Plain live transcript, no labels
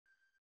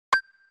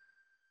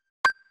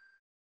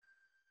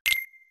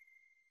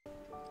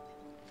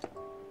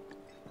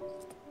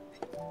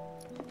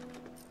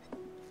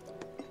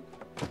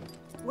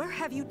where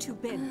have you two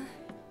been?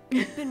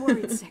 Been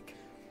worried sick.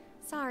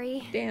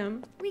 Sorry.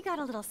 Damn. We got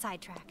a little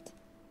sidetracked.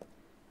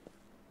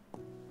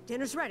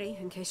 Dinner's ready,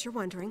 in case you're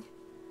wondering.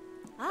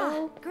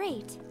 Ah,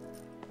 great.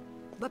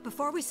 But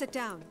before we sit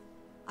down,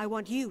 I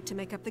want you to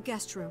make up the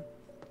guest room.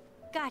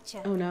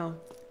 Gotcha. Oh no.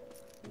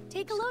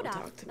 Take a load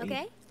off,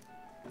 okay?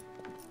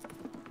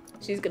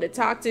 She's gonna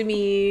talk to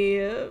me.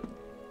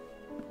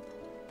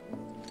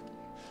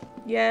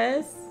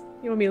 Yes?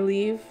 You want me to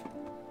leave?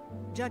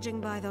 Judging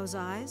by those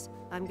eyes,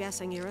 I'm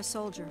guessing you're a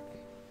soldier.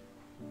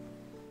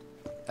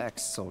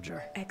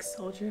 Ex-soldier.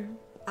 Ex-soldier?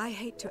 I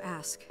hate to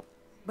ask,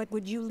 but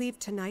would you leave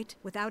tonight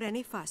without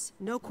any fuss,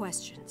 no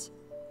questions?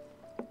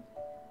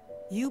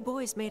 You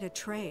boys made a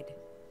trade,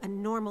 a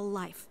normal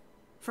life,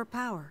 for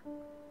power.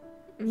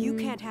 You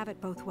can't have it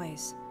both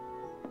ways.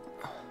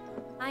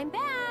 I'm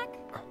back.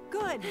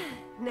 Good.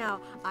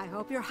 Now, I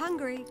hope you're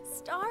hungry.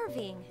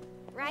 Starving,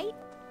 right?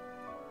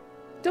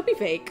 Don't be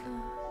fake.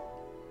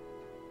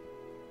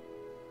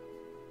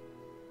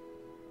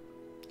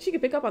 She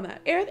could pick up on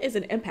that. Aerith is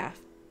an empath.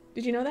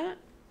 Did you know that?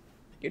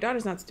 Your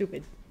daughter's not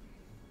stupid.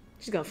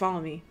 She's gonna follow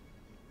me.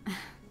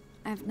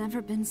 I've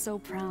never been so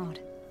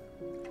proud.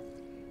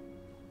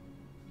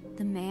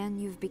 The man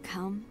you've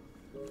become.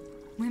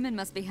 Women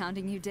must be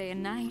hounding you day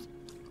and night.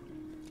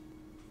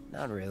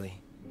 Not really.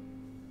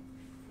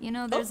 You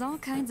know, there's all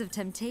kinds of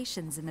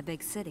temptations in the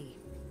big city.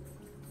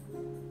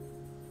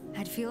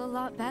 I'd feel a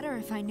lot better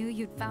if I knew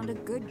you'd found a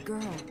good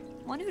girl.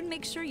 One who'd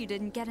make sure you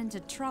didn't get into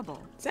trouble.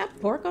 Is that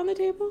pork on the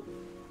table?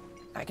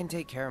 I can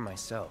take care of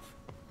myself.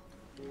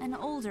 An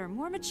older,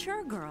 more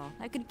mature girl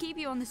that could keep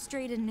you on the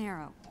straight and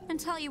narrow and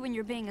tell you when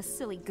you're being a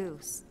silly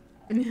goose.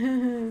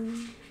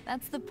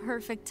 That's the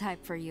perfect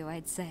type for you,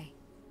 I'd say.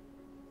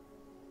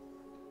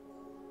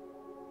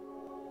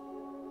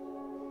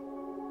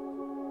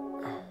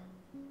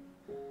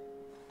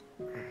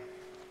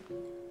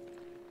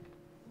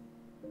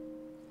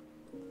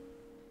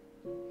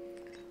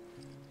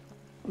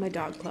 My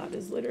dog Cloud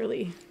is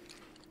literally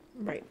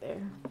right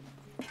there.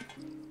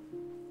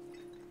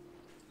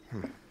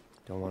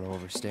 Don't want to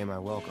overstay my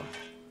welcome.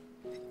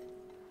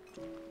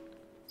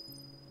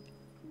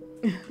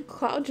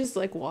 Cloud just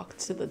like walked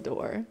to the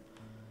door.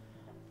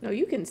 No,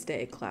 you can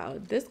stay,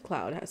 Cloud. This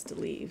Cloud has to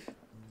leave.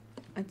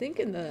 I think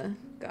in the...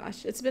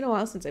 Gosh, it's been a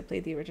while since I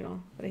played the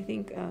original. But I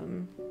think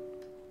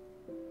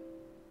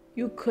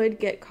you could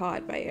get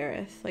caught by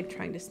Aerith, like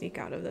trying to sneak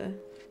out of the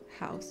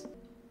house.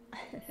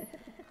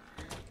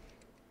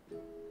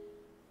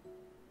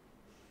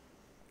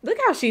 Look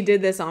how she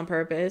did this on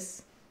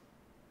purpose.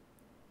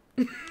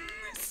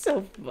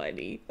 So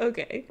funny.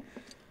 Okay.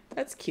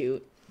 That's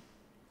cute.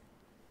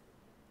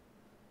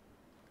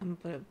 I'm gonna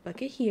put a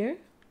bucket here.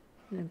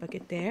 And a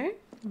bucket there.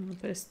 I'm gonna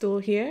put a stool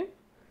here.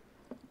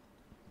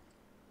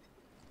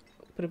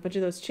 Put a bunch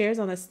of those chairs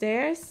on the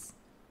stairs.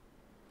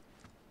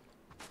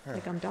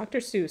 Like I'm Dr.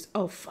 Seuss.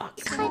 Oh, fuck.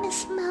 You kind of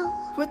smell.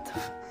 What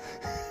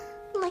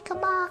the? Like a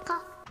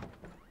baka.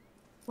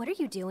 What are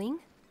you doing?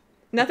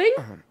 Nothing?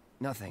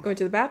 Nothing. Going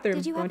to the bathroom.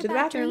 Did you Going have to a the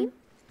bad bathroom. dream?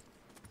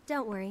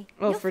 Don't worry.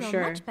 Oh, You'll for feel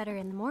sure. much better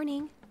in the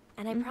morning.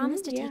 And I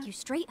promise to take you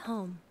straight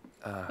home.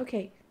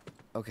 Okay.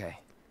 Okay.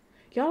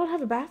 Y'all don't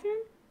have a bathroom?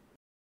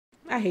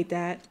 I hate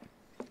that.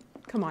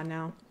 Come on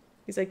now.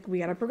 He's like, we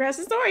gotta progress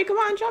the story. Come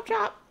on, chop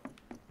chop.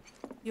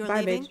 You're Bye,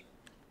 leaving? bitch.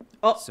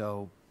 Oh.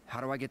 So,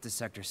 how do I get to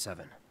Sector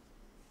 7?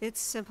 It's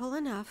simple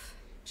enough.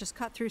 Just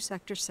cut through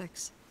Sector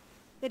 6.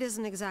 It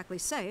isn't exactly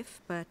safe,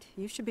 but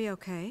you should be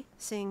okay,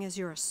 seeing as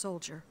you're a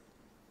soldier.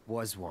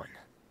 Was one.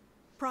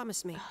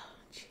 Promise me,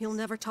 you'll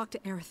never talk to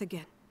Aerith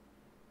again.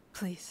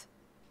 Please.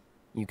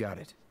 You got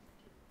it.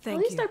 Thank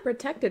At least you. I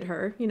protected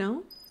her, you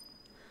know?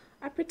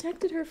 I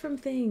protected her from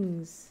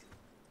things.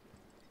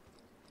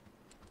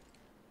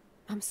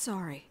 I'm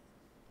sorry.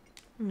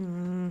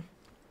 Fine.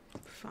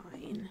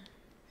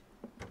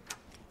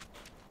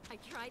 I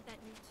tried that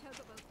new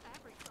Chocobo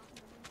fabric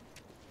softener.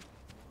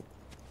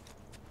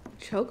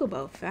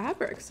 Chocobo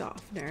fabric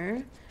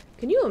softener?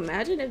 Can you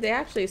imagine if they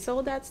actually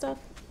sold that stuff?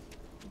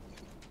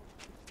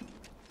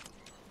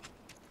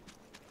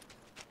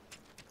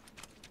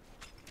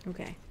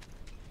 Okay.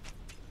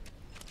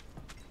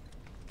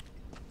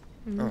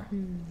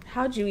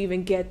 How'd you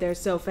even get there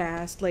so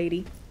fast,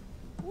 lady?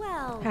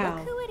 Well, How?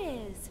 look who it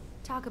is.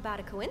 Talk about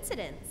a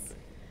coincidence.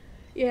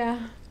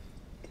 Yeah.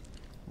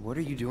 What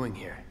are you doing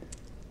here?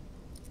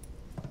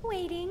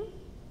 Waiting.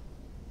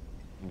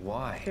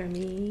 Why? For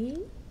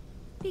me?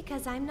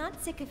 Because I'm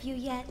not sick of you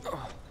yet.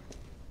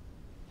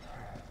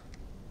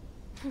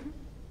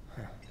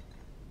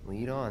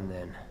 Lead on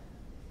then.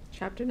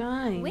 Chapter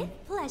 9. With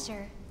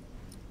pleasure.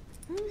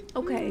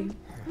 Okay.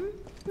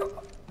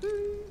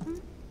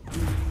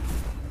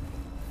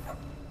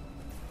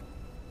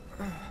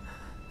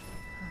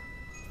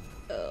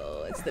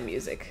 Oh, it's the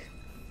music.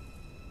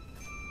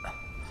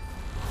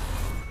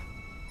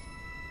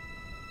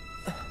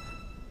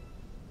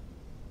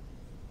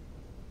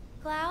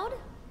 Cloud?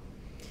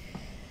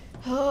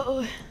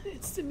 Oh,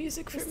 it's the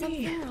music for Is me.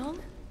 something wrong?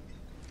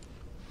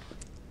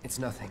 It's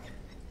nothing.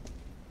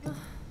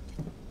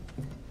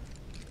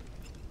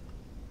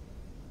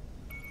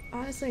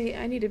 Honestly,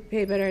 I need to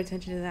pay better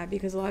attention to that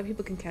because a lot of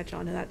people can catch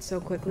on to that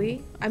so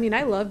quickly. I mean,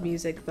 I love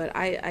music, but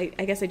I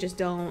guess I just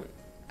don't.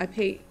 I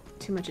pay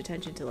too much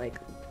attention to like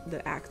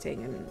the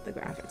acting and the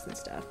graphics and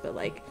stuff. But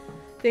like,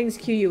 things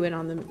cue you in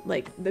on them.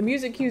 Like the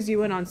music cues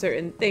you in on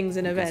certain things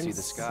and events. You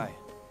can see the sky.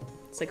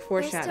 It's like They're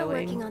still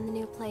foreshadowing. working on the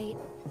new plate.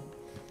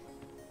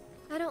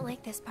 I don't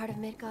like this part of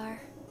Midgar.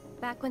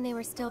 Back when they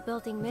were still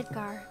building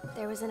Midgar,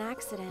 there was an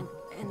accident,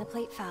 and the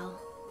plate fell.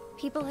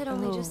 People had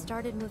only just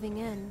started moving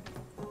in,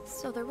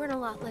 so there weren't a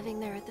lot living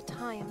there at the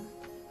time,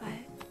 but...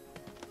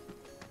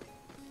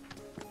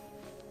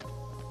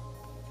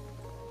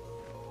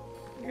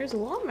 Here's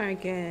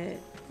WALLMARKET.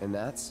 And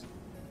that's?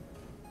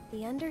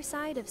 The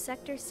underside of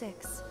Sector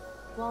 6,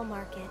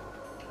 WALLMARKET.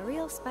 A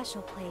real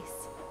special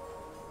place.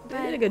 They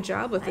did a good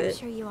job with it. I'm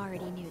sure you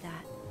already knew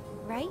that,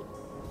 right?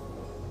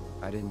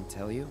 I didn't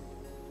tell you?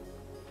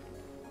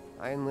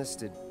 I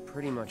enlisted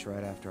pretty much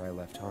right after I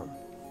left home.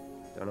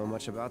 Don't know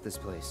much about this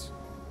place,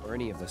 or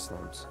any of the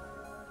slums.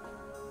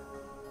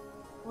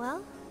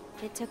 Well,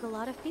 it took a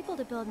lot of people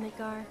to build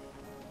Midgar,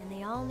 and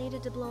they all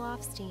needed to blow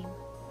off steam.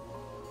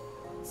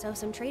 So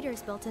some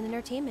traders built an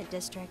entertainment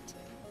district.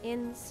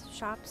 Inns,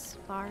 shops,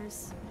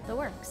 bars, the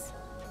works.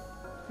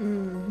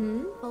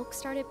 Folks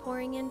started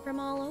pouring in from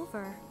all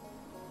over.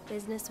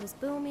 Business was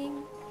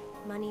booming,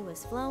 money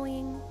was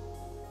flowing,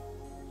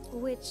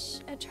 which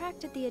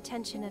attracted the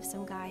attention of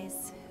some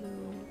guys who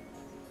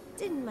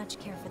didn't much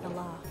care for the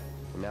law.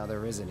 And now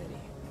there isn't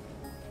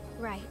any.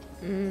 Right.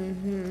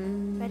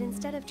 But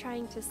instead of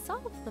trying to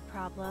solve the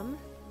problem,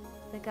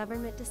 the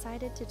government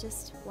decided to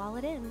just wall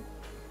it in.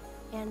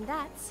 And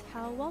that's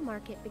how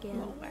WALLMARKET began.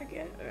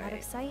 WALLMARKET, Out of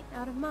right. sight,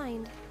 out of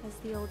mind, as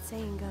the old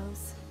saying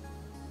goes.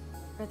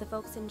 For the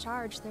folks in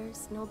charge,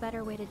 there's no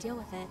better way to deal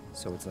with it.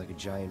 So it's like a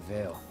giant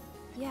veil.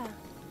 Yeah,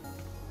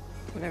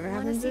 Whatever Wanna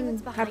happens see in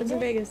what's behind happens in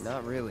it? Vegas.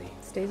 Not really.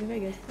 Stays in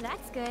Vegas.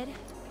 that's good.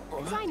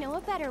 'Cause I know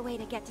a better way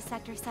to get to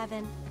Sector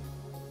 7.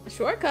 A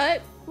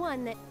shortcut.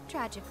 One that,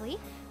 tragically,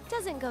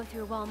 doesn't go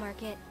through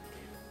WALLMARKET.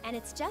 And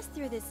it's just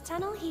through this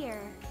tunnel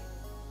here.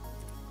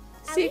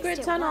 At Secret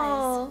least it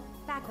tunnel. was,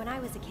 back when I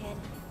was a kid.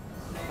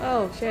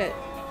 Oh shit.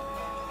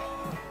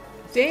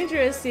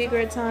 Dangerous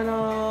secret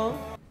tunnel.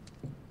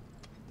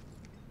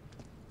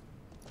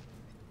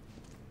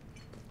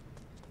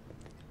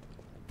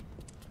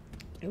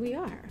 Here we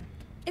are.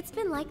 It's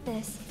been like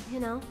this, you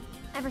know,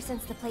 ever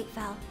since the plate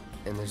fell.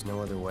 And there's no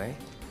other way?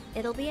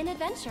 It'll be an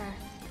adventure.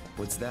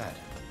 What's that?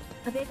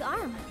 A big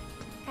arm.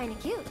 Kinda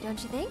cute,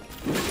 don't you think?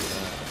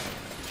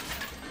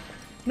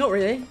 Not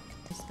really.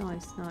 It's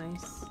nice,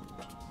 nice.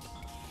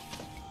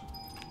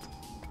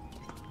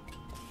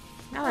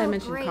 Now that I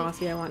mentioned great.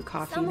 coffee, I want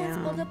coffee Someone's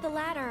now. pulled up the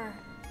ladder.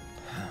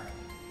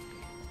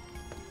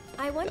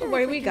 I wonder Don't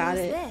worry, if we can got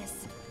use it.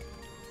 This.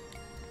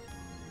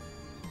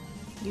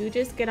 You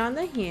just get on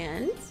the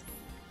hands.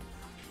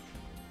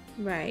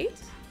 Right.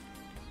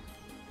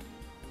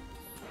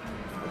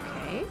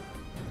 Okay.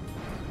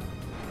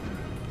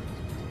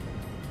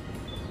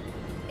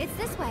 It's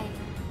this way.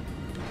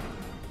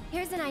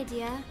 Here's an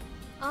idea.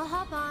 I'll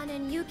hop on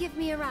and you give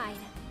me a ride.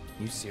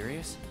 You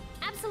serious?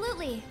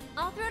 Absolutely.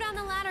 I'll throw down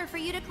the ladder for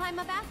you to climb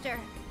up after.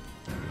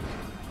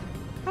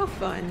 How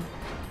fun.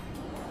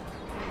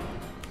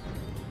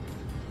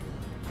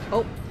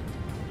 Oh.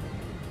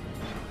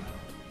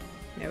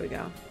 There we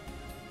go.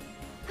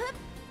 Hup.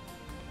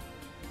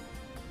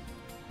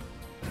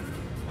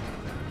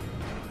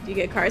 Do you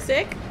get car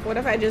sick? What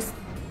if I just,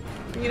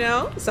 you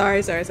know?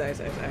 Sorry.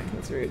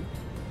 That's rude.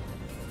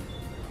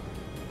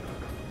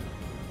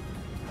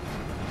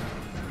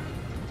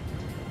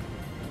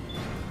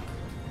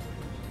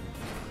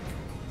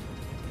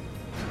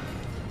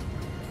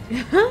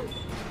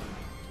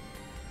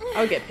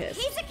 I'll get pissed.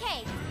 Piece of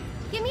cake.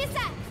 Give me a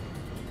sec.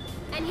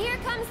 And here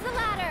comes the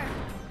ladder.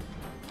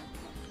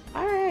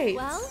 All right.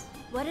 Well,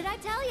 what did I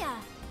tell ya?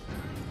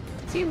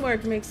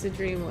 Teamwork makes the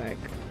dream work.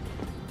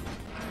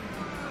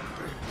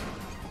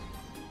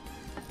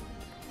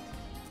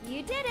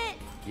 You did it.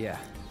 Yeah.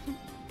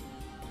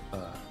 All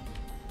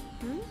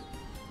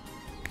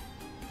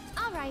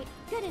right,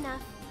 good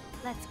enough.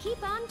 Let's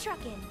keep on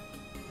trucking.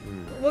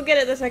 We'll get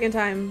it the second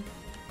time.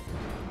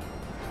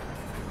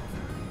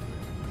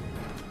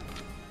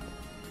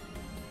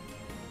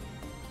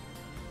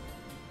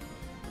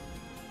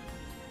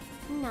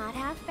 Not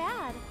half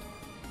bad.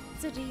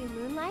 So do you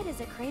moonlight as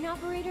a crane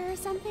operator or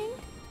something?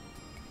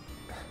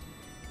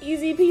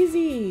 Easy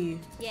peasy.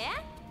 Yeah?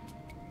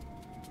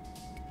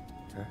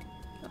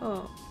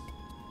 Oh.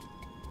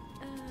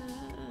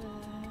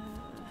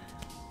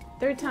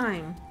 Third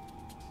time.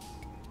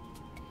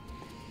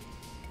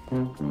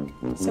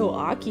 So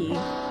Aki.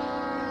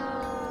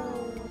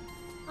 Oh,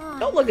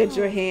 Don't look at no,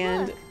 your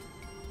hand. look.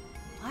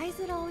 Why is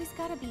it always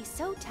gotta be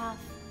so tough?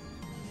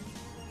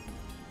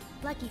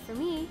 Lucky for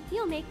me,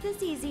 you'll make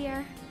this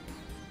easier.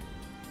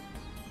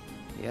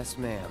 Yes,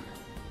 ma'am.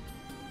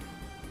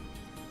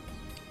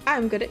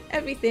 I'm good at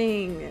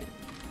everything.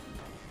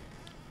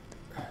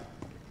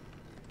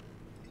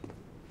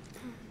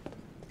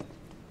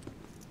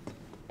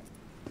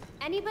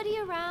 Anybody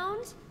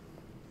around?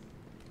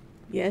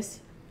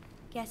 Yes.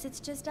 Guess it's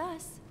just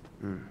us.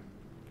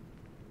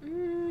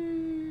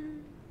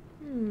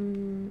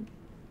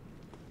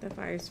 The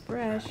fire's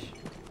fresh.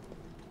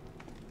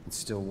 It's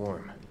still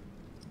warm.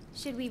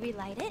 Should we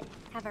relight it?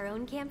 Have our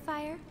own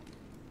campfire?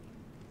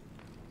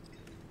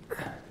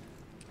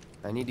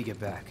 I need to get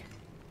back.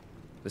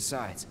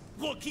 Besides,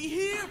 Looky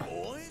here,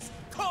 boys!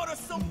 Caught us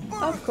some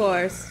birds! Of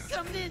course.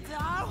 Coming into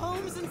our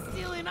homes and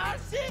stealing our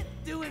shit,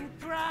 doing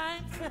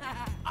crimes.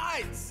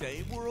 I'd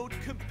say we're owed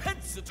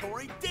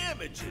compensatory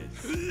damages.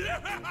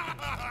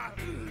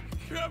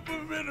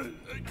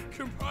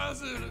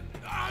 Composite.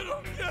 I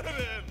don't get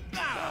it.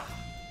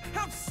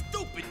 How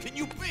stupid can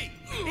you be?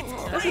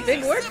 It's That's a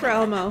big word for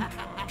Elmo.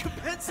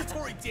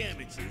 Compensatory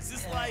damages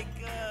is like,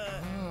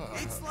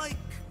 it's like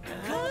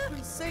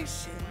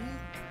compensation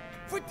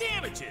for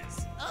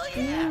damages. Oh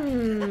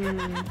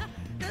yeah.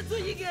 That's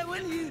what you get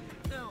when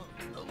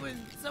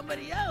when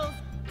somebody else.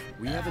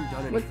 we haven't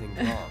done anything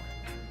wrong.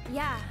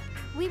 Yeah,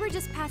 we were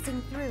just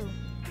passing through.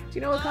 Do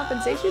you know what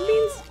compensation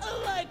means? A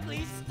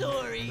likely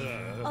story.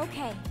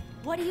 Okay,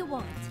 what do you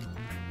want?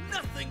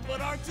 Nothing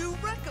but our due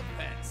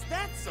recompense,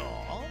 that's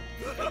all.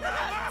 Do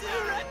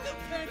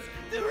recompense.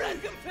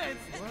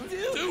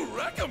 Do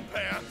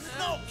recompense?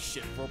 No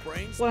shit for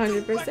brains.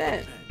 100%. Due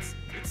recompense.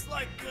 It's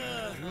like,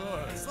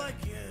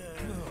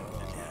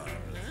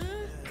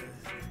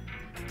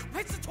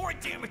 compensatory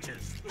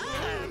damages.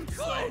 Of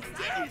course.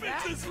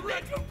 Damages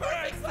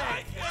recompense.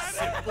 I get it.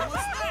 Simple as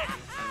that.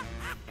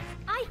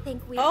 I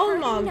think we. Oh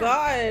my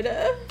god.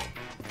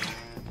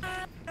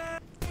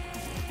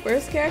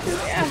 Worst characters?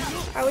 Yeah,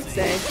 I would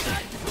say.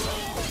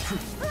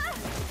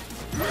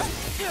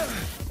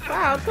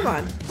 Wow, come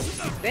on.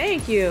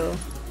 Thank you.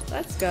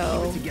 Let's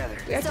go. Together.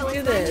 We have So to do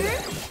it's my this.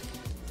 turn?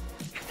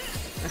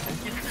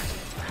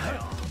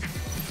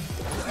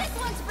 This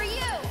one's for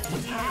you.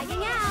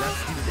 Tagging out.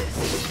 Let's do this.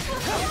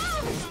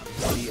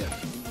 See ya.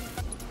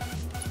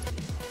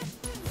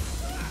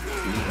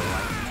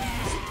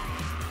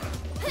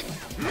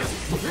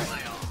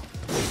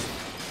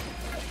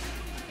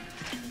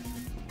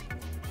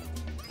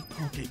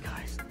 Okay,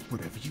 guys,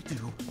 whatever you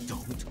do,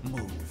 don't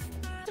move.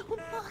 Don't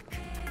look.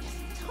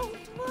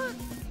 Don't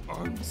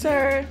look.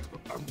 Sir.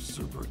 I'm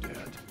super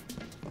dead.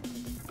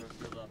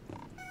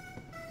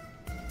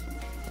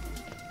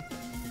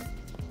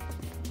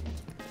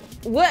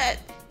 What?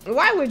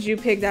 Why would you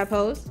pick that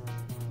pose?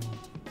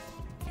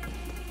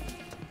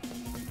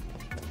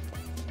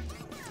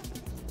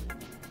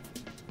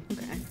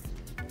 Okay.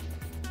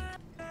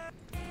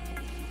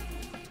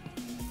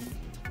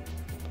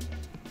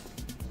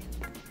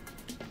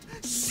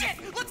 Shit!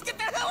 Let's get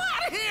the hell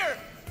out of here!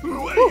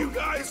 Wait, you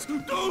guys!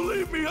 Don't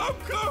leave me! I'm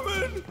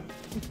coming!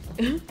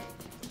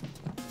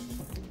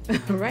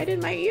 Right in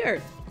my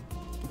ear.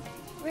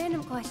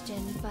 Random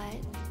question, but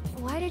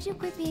why did you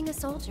quit being a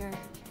soldier?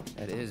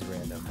 That is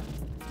random.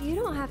 You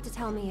don't have to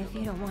tell me if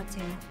you don't want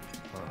to.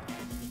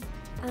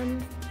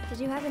 Did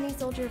you have any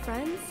soldier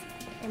friends?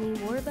 Any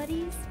war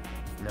buddies?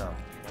 No.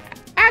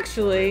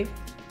 Actually,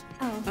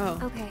 Oh,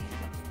 okay.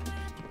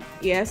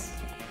 yes.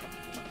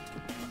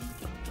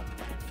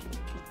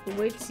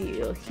 Wait till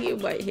you hear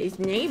what his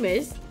name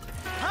is.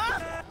 Huh?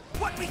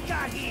 What we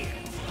got here?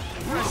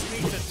 First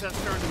need to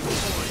test our new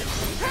warrior.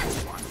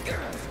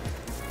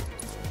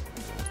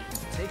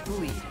 Take the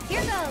lead.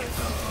 Here goes.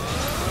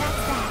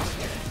 That's that.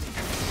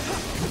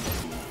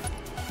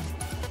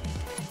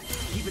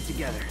 Keep it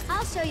together.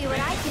 I'll show you what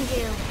I can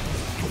do.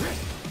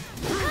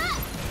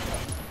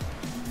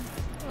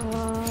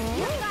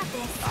 You got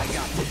this. I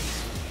got this.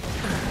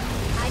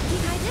 I'd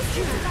keep my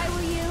distance if I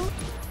were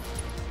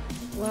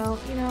you. Well,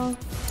 you know,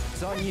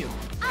 It's on you.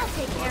 I'll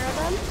take care of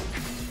them.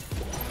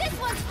 This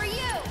one's for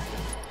you.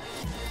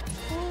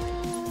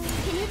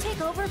 Can you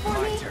take over for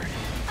My me? turn.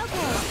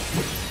 Okay.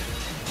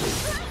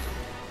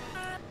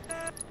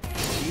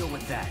 Deal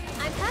with that.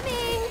 I'm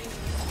coming.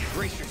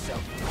 Brace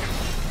yourself.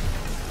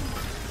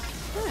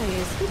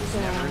 nice.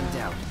 Good Never in job.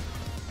 doubt.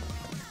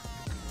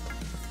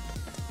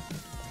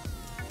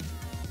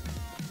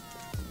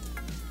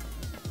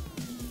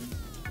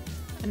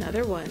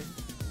 Another one.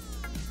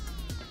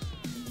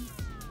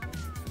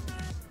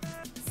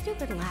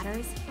 Stupid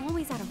ladders,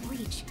 always out of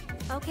reach.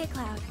 Okay,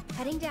 Cloud,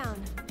 heading down.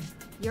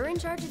 You're in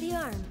charge of the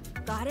arm.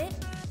 Got it?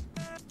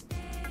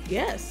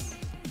 Yes.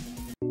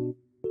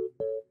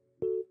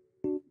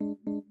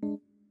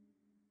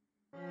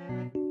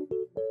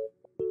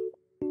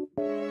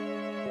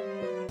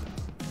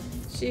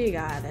 She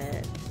got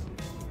it.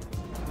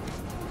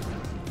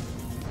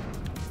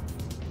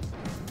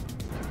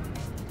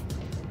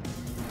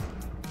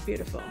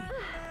 Beautiful.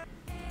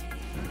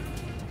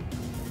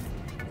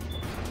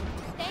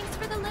 Thanks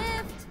for the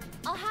lift.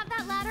 I'll have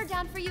that ladder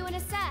down for you in a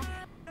sec.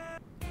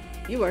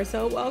 You are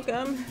so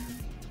welcome.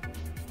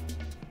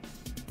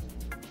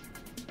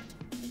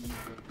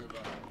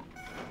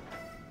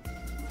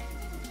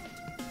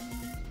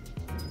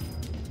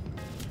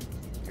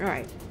 All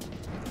right.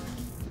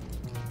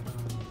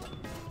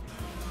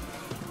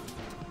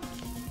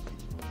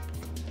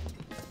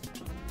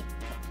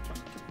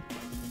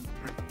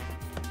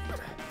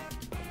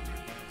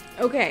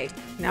 Okay.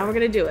 Now we're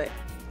gonna do it.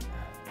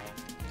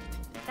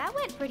 That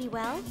went pretty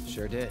well.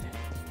 Sure did.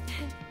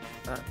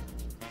 Huh?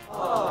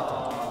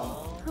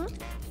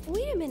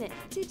 Wait a minute.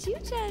 Did you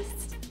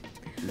just...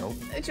 Nope.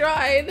 I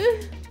tried.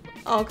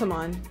 Oh, come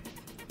on.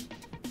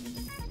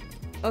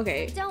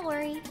 Okay. Don't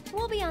worry.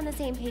 We'll be on the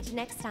same page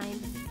next time.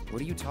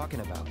 What are you talking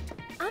about?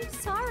 I'm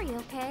sorry,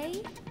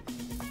 okay?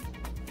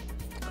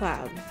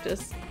 Cloud,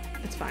 just,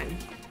 it's fine.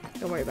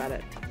 Don't worry about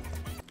it.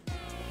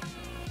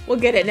 We'll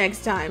get it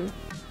next time.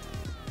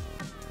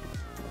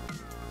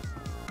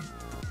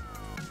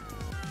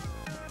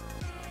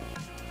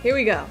 Here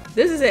we go.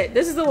 This is it.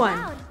 This is the one.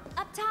 Cloud,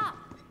 up top.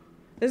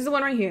 This is the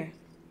one right here.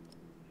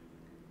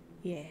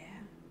 Yeah.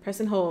 Press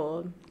and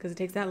hold, because it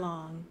takes that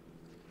long.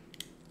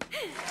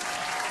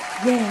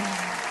 Yeah.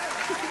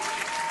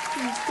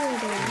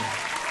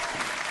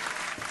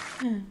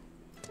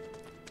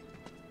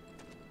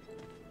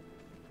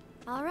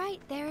 All right,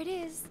 there it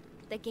is.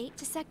 The gate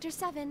to Sector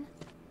 7.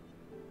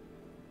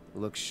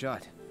 Looks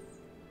shut.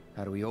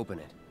 How do we open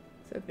it?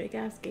 It's a big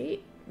ass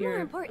gate. More You're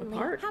importantly,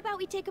 apart. how about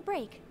we take a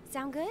break?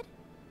 Sound good?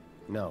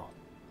 No.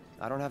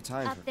 I don't have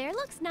time Up for... there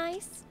looks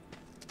nice.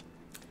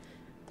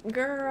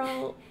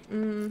 Girl.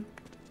 Come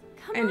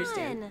I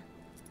understand. on.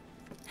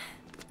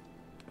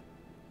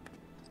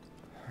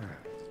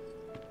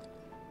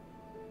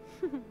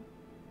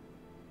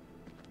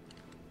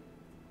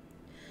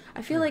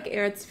 I feel like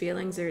Aerith's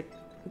feelings are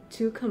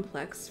too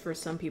complex for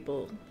some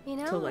people You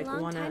know, to like a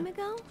long want time to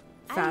ago,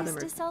 I fathom used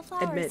or to sell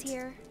flowers admit.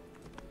 here.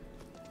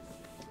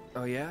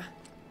 Oh, yeah?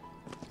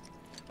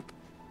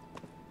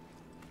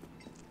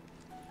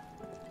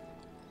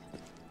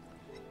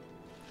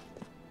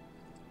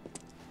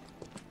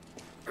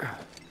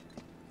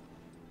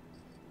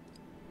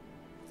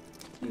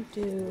 You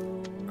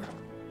do.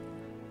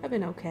 I've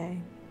been okay.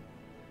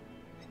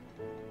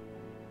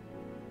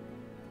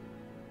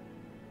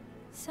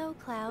 So,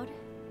 Cloud,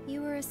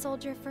 you were a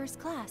soldier first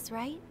class,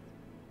 right?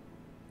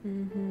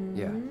 Mm-hmm.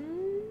 Yeah.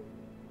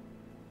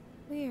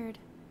 Weird.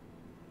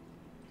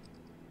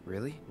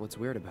 Really? What's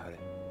weird about it?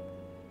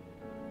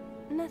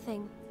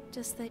 Nothing.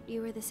 Just that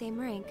you were the same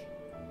rank.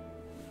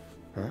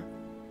 Huh?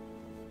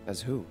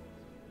 As who?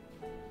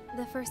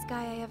 The first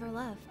guy I ever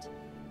loved.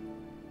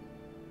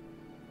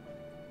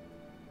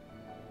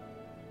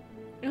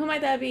 Who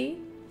might that be?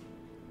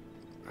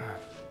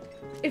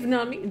 If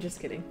not me. Just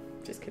kidding.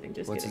 Just kidding.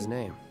 Just What's kidding. his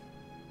name?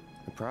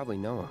 I probably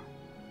know him.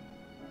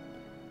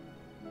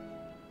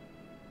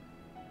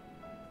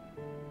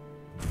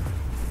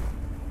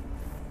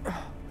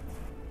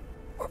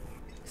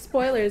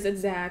 Spoilers,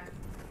 it's Zach.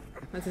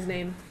 That's his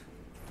name.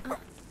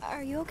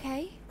 Are you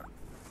okay?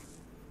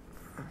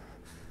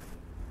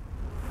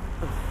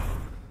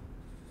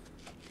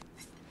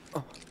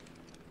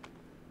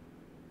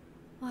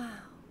 Wow.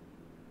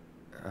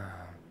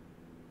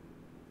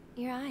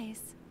 Your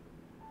eyes.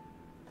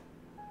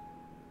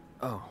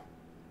 Oh.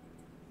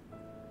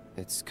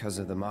 It's 'cause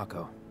of the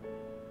Mako.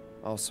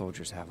 All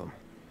soldiers have them.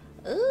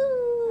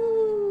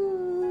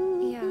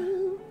 Ooh.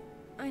 Yeah,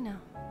 I know.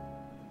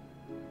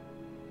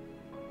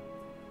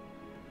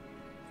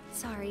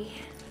 Sorry,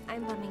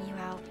 I'm bumming you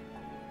out.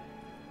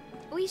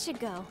 We should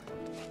go.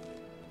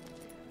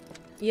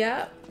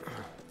 Yeah.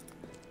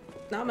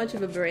 Not much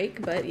of a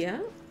break, but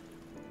yeah.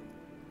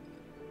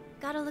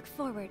 Gotta look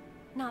forward,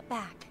 not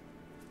back.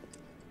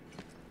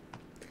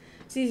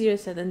 It's easier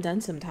said than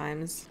done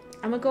sometimes.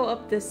 I'm gonna go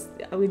up this.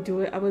 I would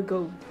do it. I would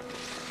go.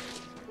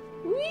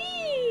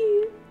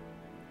 Whee!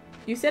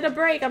 You said a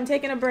break. I'm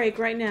taking a break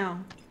right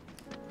now.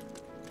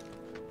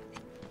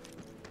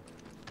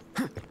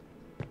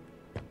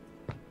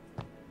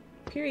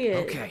 Period.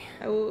 Okay.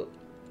 I will.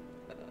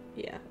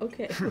 Yeah.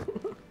 Okay.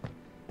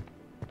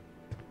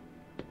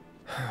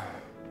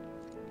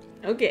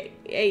 Okay.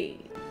 Hey.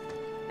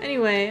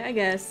 Anyway, I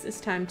guess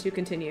it's time to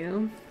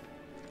continue.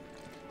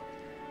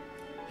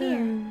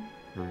 Here.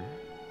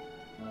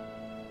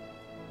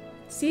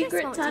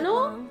 Secret won't take tunnel?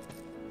 long.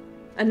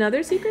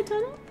 Another secret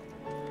tunnel?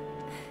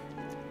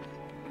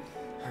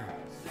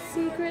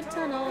 Secret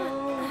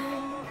tunnel.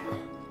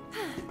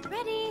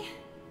 Ready?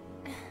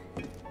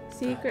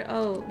 Secret.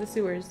 Oh, the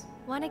sewers.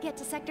 Want to get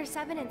to Sector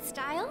 7 in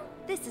style?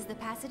 This is the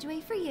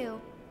passageway for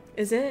you.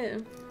 Is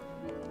it?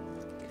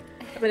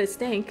 But it's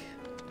stank.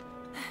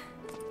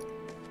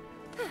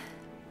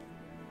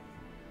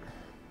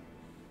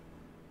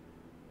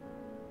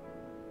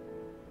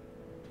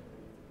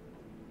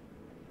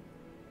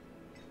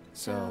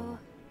 So...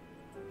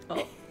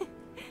 Oh.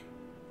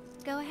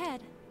 Go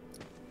ahead.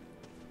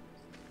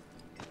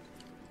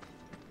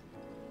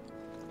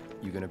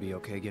 You gonna be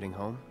okay getting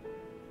home?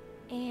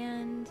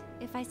 And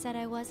if I said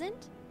I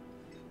wasn't?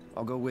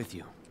 I'll go with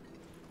you.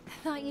 I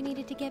thought you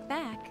needed to get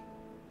back.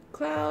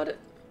 Cloud.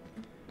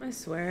 I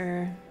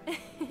swear.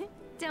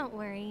 Don't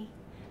worry.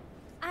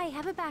 I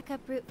have a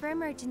backup route for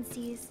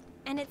emergencies.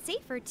 And it's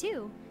safer,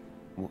 too.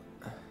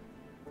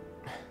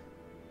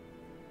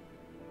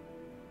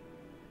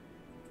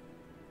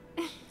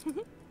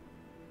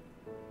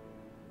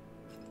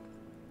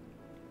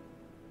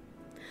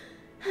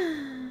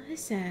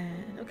 It's sad.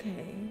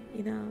 Okay,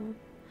 you know.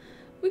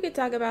 We could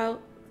talk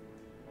about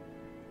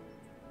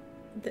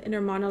the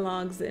inner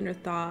monologues, the inner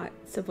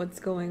thoughts of what's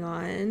going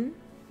on.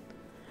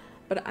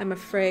 But I'm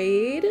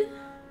afraid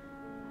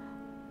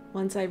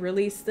once I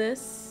release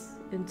this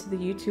into the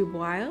YouTube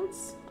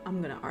wilds,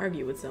 I'm gonna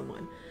argue with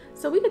someone.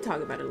 So we could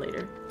talk about it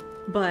later.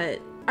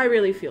 But I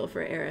really feel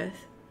for Aerith.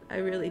 I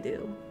really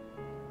do.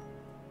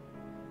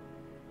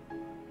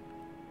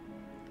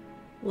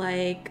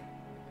 Like,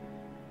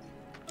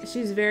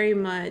 she's very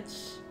much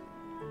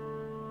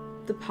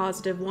the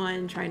positive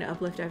one, trying to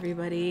uplift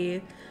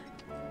everybody,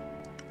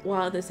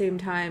 while at the same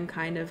time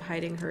kind of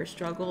hiding her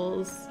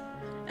struggles.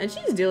 And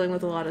she's dealing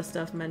with a lot of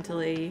stuff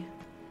mentally.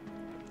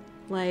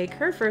 Like,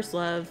 her first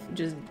love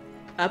just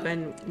up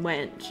and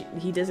went.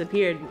 He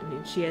disappeared.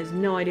 She has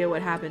no idea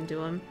what happened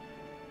to him.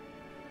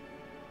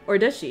 Or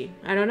does she?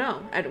 I don't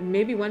know.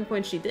 Maybe one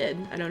point she did.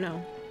 I don't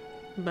know.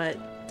 But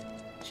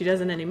she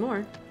doesn't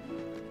anymore.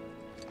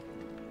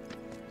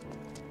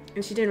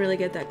 And she didn't really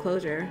get that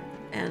closure.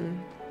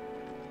 And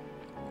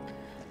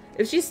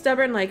if she's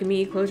stubborn like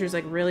me, closure is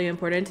like really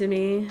important to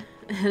me.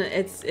 And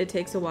it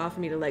takes a while for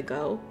me to let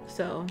go.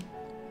 So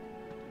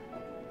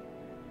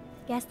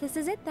Guess this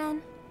is it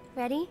then.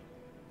 Ready?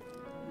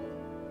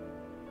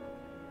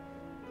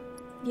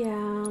 yeah,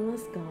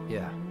 let's go.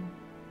 Yeah.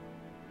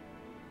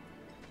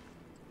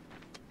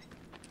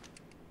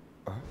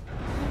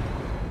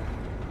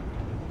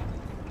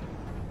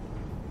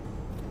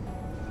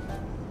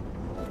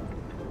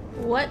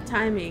 What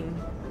timing?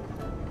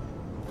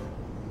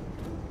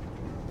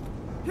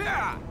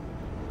 Yeah.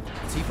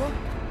 Tifa?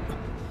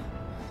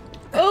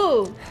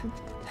 Oh!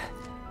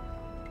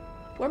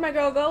 Where my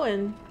girl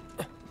going?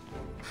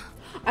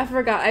 I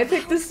forgot. I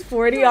picked the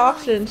sporty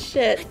option. I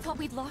Shit. thought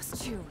we'd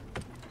lost you.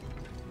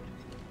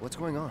 What's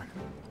going on?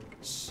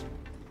 Shh.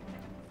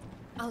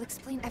 I'll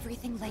explain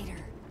everything later.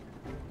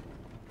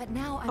 But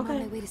now I'm Okay. on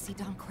my way to see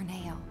Don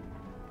Corneo.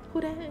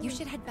 Who that? You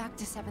should head back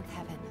to 7th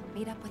Heaven.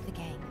 Meet up with the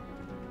gang.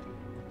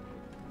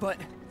 But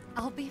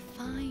I'll be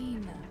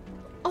fine.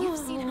 You've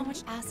seen how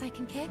much ass I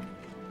can kick?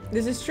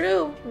 This is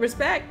true.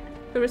 Respect.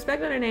 Put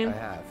respect on her name. I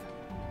have.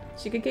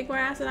 She could kick more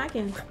ass than I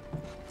can.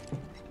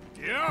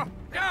 Yeah.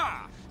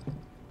 Yeah.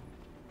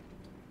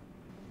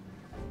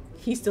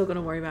 He's still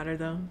gonna worry about her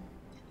though.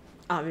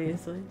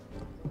 Obviously.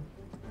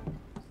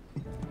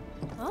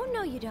 Oh,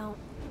 no, you don't.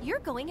 You're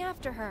going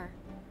after her.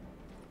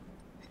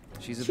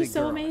 She's a big She's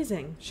so girl.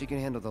 amazing. She can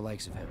handle the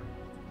likes of him.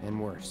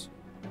 And worse.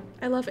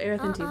 I love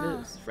Aerith and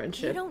Tifa's You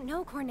friendship. don't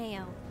know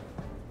Corneo.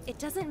 It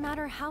doesn't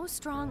matter how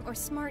strong or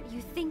smart you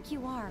think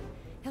you are.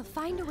 He'll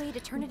find a way to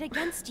turn it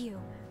against you.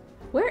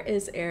 Where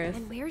is Aerith?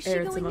 And where's she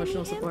Aerith's going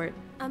emotional to meet support. him?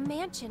 A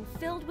mansion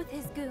filled with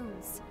his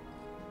goons.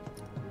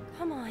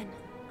 Come on,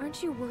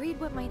 aren't you worried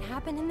what might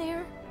happen in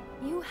there?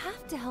 You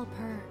have to help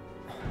her.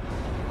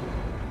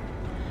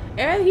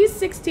 Aerith, he's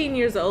 16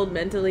 years old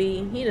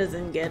mentally. He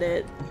doesn't get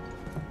it.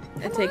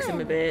 It takes him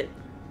a on. bit.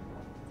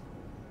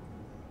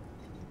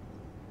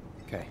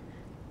 Okay.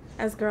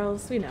 As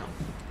girls, we know.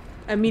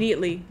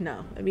 Immediately,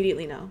 no.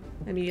 Immediately, no.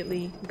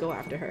 Immediately go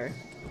after her.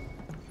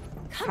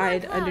 Come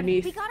Hide on, Cloud.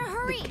 underneath We gotta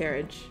hurry. the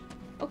carriage.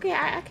 Okay,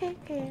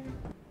 okay.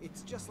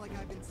 It's just like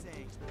I've been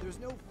saying. There's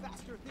no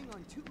faster thing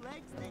on two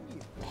legs than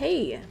you.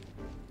 Hey.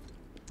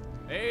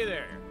 Hey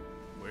there.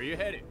 Where you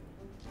headed?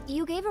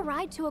 You gave a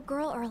ride to a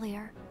girl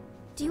earlier.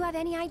 Do you have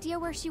any idea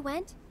where she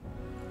went?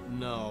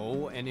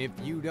 No, and if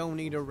you don't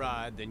need a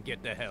ride, then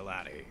get the hell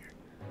out of here.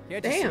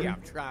 Can't you Damn. see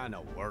I'm trying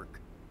to work?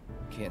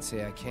 Can't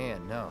say I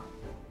can, no.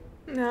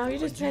 No, you're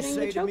just petting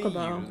the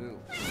chocobo.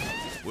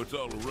 What's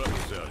all the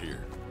ruckus out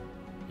here?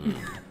 Hey,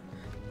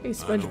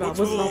 What's SpongeBob, what's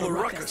all the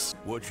ruckus?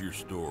 What's your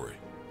story?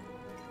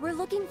 We're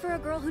looking for a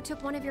girl who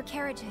took one of your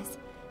carriages.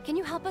 Can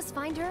you help us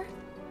find her?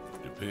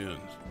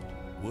 Depends.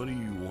 What do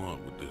you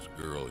want with this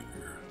girl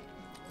here?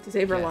 To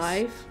save her Yes.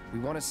 life? We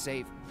want to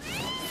save...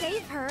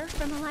 Save her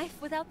from a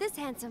life without this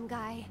handsome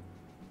guy.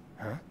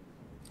 Huh?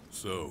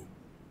 So,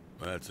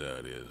 that's how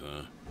it is,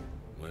 huh?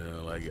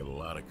 Well, I get a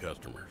lot of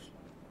customers.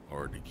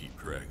 Hard to keep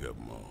track of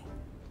them all.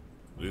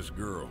 This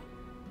girl,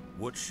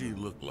 what's she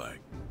look like?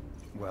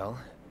 Well...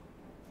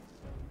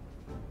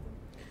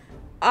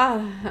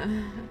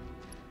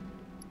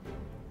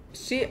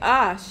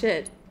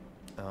 Shit.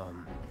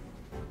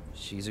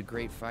 She's a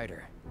great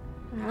fighter.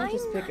 I'll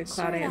just I'm pick a not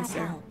cloud sure that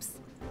answer. helps.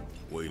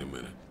 Wait a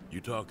minute. You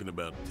talking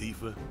about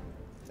Tifa?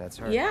 That's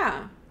her.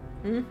 Yeah.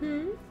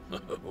 Mm-hmm.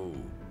 Oh,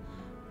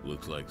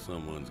 looks like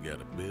someone's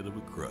got a bit of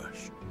a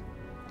crush.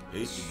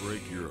 Hate to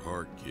break your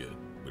heart, kid,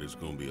 but it's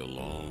gonna be a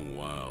long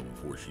while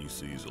before she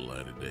sees the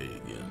light of day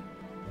again.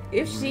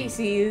 If she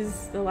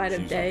sees the light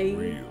of She's day. a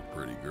real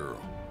pretty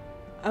girl.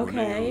 Okay.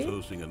 Corneo's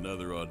hosting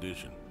another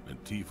audition,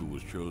 and Tifa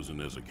was chosen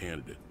as a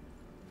candidate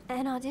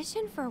An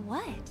audition for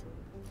what?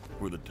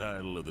 for the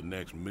title of the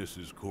next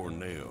Mrs.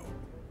 Corneo.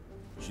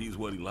 She's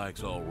what he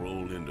likes all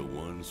rolled into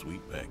one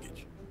sweet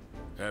package.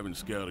 Having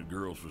scouted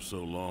girls for so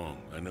long,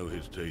 I know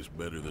his taste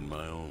better than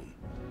my own.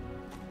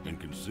 And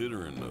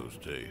considering those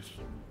tastes,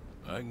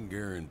 I can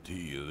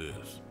guarantee you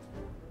this.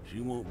 She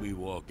won't be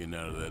walking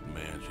out of that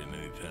mansion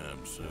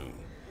anytime soon.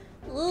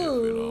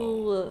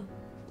 Ooh.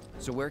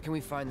 So where can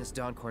we find this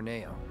Don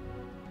Corneo?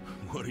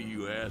 What are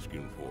you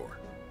asking for?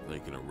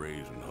 Thinking of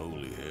raising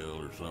holy hell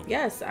or something?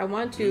 Yes, I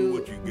want Do to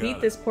what you beat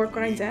gotta. this pork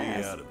rind's Leave me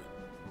ass. out of it.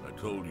 I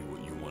told you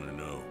what you want to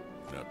know.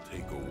 Now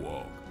take a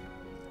walk.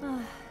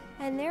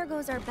 And there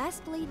goes our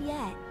best lead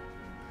yet.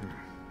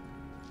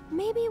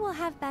 Maybe we'll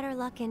have better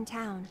luck in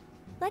town.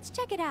 Let's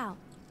check it out.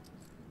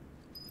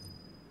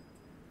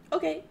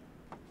 Okay.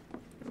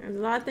 There's a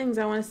lot of things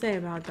I want to say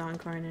about Don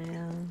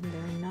Corneo.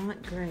 They're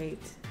not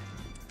great.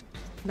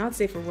 Not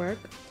safe for work.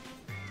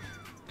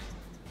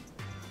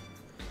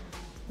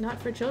 Not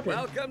for children.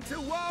 Welcome to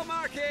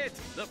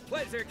WALLMARKET, the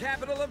pleasure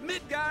capital of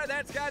Midgar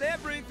that's got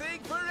everything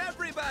for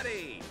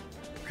everybody.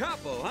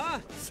 Couple, huh?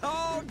 It's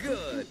all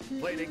good.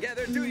 Play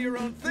together, do your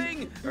own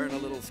thing, earn a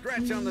little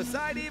scratch on the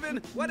side even.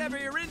 Whatever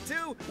you're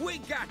into, we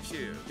got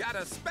you. Got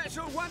a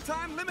special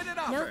one-time limited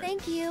offer. No,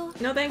 thank you.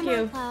 No, thank Come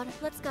you. on, Cloud.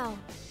 Let's go.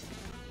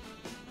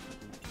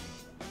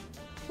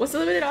 What's the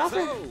limited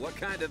offer? So, what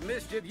kind of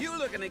mischief you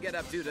looking to get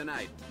up to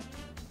tonight?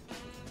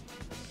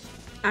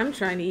 I'm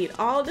trying to eat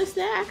all the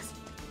snacks.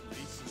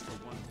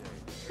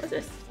 What's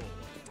this?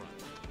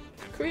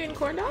 Korean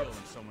corn dogs?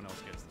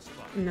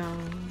 No.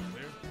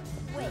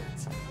 Wait,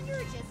 you're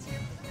just here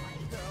for the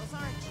funny girls,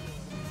 aren't you?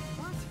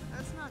 What?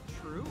 That's not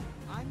true.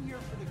 I'm here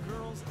for the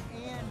girls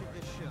and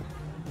the show.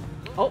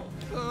 Oh,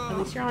 at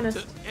least you're honest.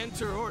 To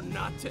enter or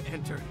not to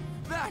enter?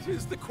 That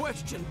is the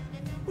question.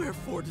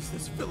 Wherefore does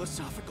this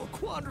philosophical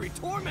quandary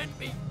torment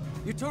me?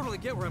 You totally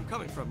get where I'm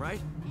coming from,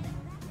 right?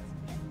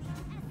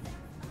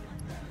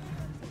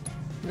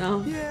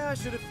 No. Yeah, I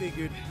should have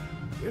figured.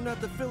 You're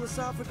not the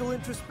philosophical,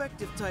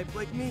 introspective type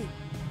like me.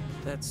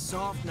 That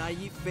soft,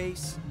 naive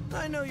face.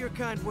 I know your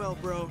kind well,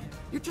 bro.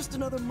 You're just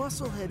another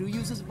musclehead who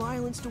uses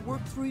violence to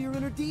work through your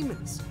inner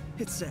demons.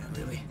 It's sad,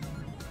 really.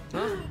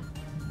 Huh?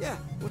 Yeah,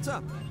 what's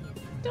up?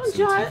 Don't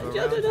judge.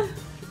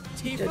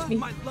 Tifa,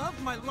 my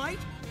love, my light?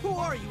 Who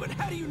are you and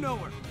how do you know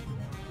her?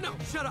 No,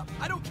 shut up.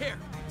 I don't care.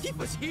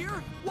 Tifa's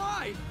here?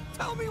 Why?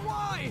 Tell me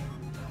why.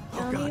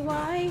 Tell me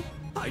why.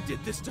 I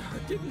did this to her,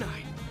 didn't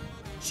I?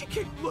 She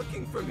kept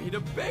looking for me to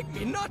beg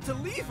me not to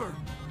leave her.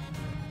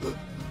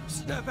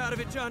 Snap out of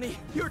it, Johnny.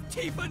 Your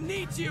Tifa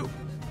needs you.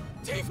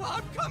 Tifa,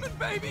 I'm coming,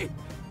 baby.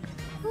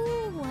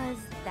 Who was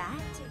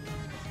that?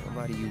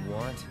 Nobody you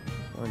want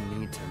or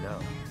need to know.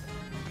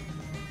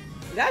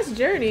 That's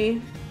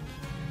Journey.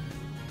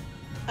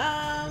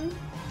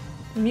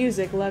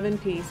 Music, love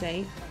and peace,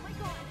 eh?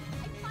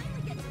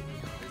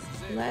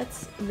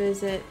 Let's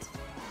visit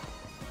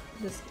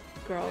this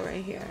girl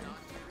right here.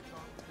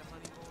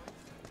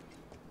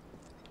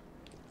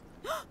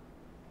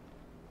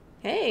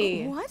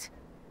 Hey. What?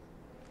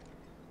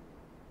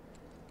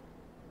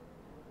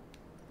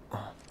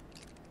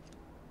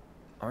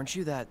 Aren't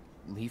you that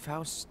Leaf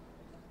House?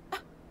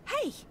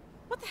 Hey,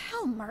 what the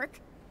hell, Merc?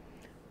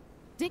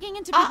 Digging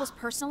into people's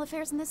personal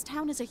affairs in this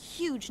town is a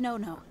huge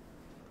no-no.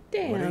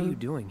 Damn. What are you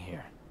doing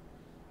here?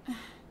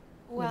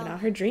 Well, living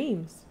out her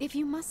dreams. If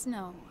you must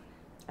know,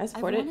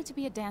 I've wanted to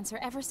be a dancer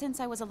ever since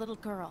I was a little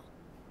girl.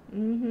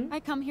 I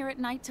come here at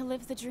night to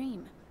live the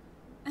dream.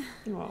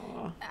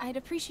 Aww. I'd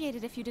appreciate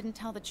it if you didn't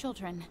tell the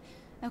children,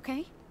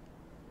 okay?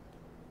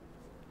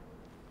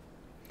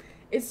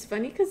 It's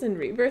funny because in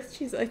Rebirth,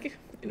 she's like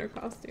in her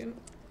costume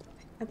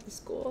at the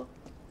school.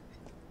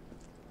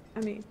 I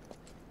mean,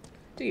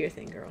 do your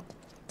thing, girl.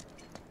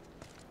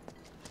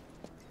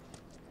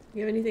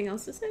 You have anything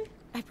else to say?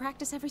 I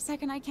practice every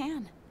second I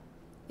can.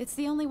 It's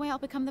the only way I'll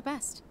become the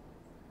best.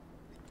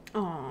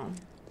 Aww.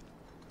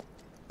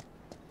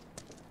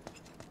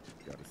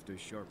 Gotta stay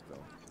sharp,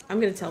 though. I'm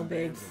gonna tell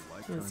Biggs.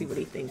 Let's see what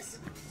he thinks.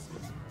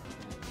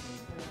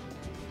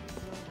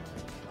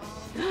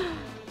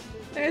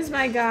 There's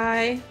my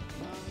guy.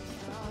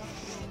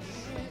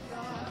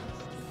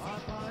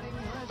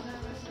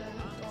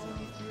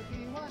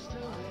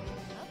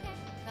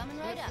 Coming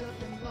right up.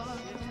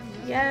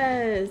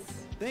 Yes.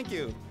 Thank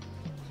you.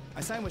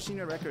 I signed with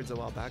Shina Records a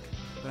while back,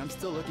 but I'm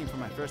still looking for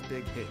my first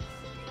big hit.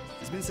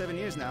 It's been 7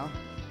 years now.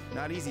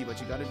 Not easy,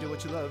 but you gotta do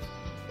what you love.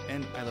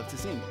 And I love to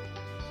sing.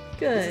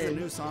 Good. This is a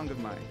new song of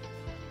mine.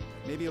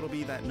 Maybe it'll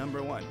be that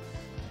 #1.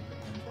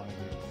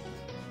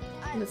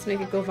 Let's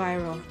make it go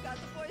viral. You've got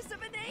the voice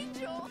of an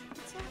angel.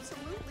 It's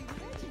absolutely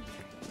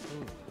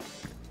legendary.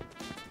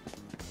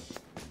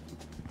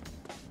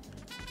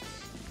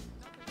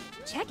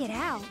 Check it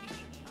out.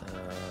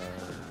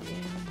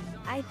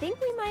 I think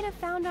we might have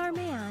found our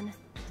man.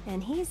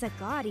 And he's a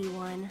gaudy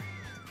one.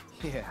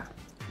 Yeah.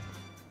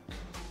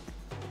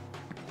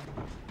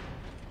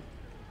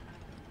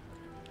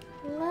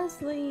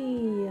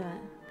 Leslie.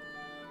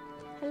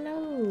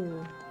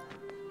 Hello.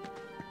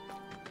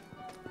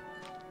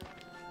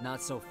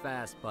 Not so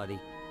fast, buddy.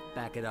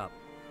 Back it up.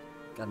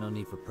 Got no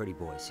need for pretty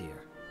boys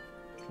here.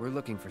 We're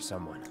looking for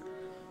someone.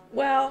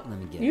 Well,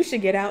 you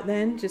should get out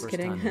then. Just First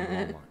kidding. time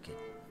in WALLMARKET.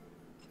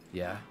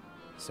 Yeah?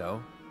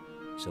 So?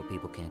 So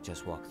people can't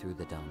just walk through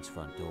the Don's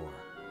front door.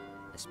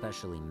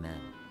 Especially men.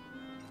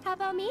 How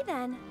about me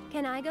then?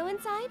 Can I go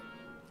inside?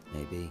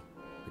 Maybe,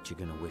 but you're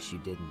gonna wish you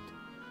didn't.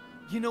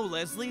 You know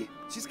Leslie?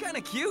 She's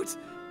kinda cute.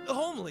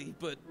 Homely,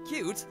 but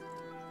cute.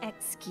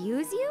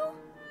 Excuse you?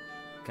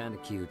 Kinda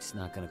cute's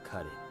not gonna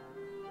cut it.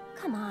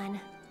 Come on,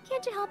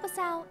 can't you help us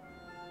out?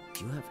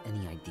 Do you have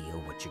any idea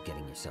what you're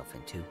getting yourself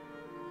into?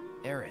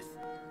 Aerith.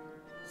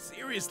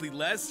 Seriously,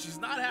 Les, she's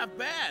not half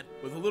bad.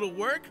 With a little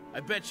work, I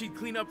bet she'd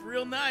clean up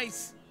real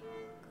nice.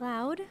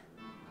 Cloud,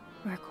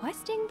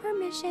 requesting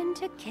permission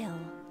to kill.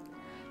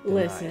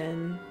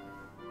 Listen.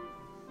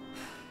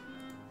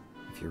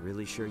 If you're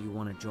really sure you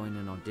want to join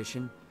an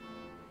audition,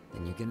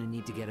 then you're gonna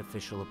need to get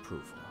official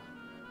approval.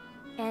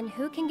 And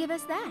who can give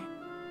us that?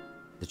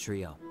 The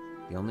trio.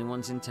 The only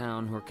ones in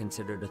town who are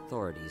considered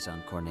authorities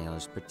on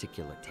Corneo's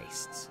particular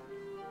tastes.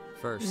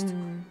 First,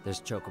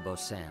 there's Chocobo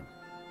Sam.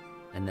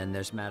 And then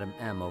there's Madam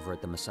M over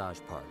at the massage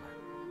parlor.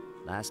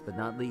 Last but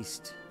not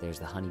least, there's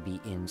the Honeybee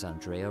Inn's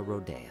Andrea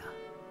Rodea.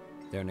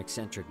 They're an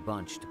eccentric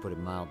bunch, to put it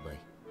mildly.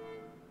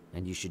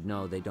 And you should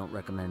know they don't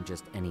recommend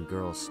just any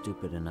girl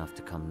stupid enough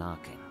to come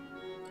knocking.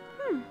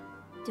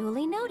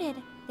 Duly noted.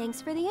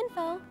 Thanks for the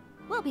info.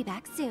 We'll be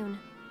back soon.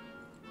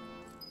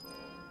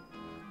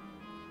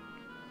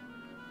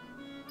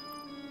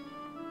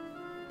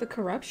 The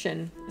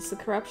corruption. It's the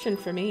corruption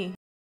for me.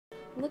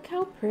 Look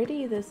how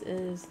pretty this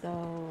is,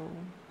 though.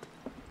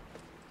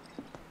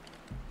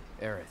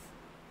 Aerith,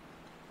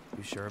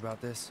 you sure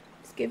about this?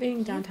 It's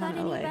giving downtown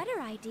You've got LA. any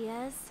better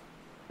ideas?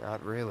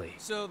 Not really.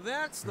 So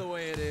that's the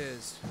way it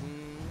is.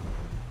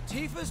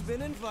 Tifa's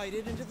been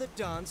invited into the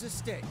Don's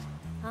estate.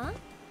 Huh?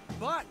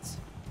 But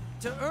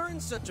to earn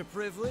such a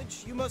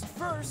privilege, you must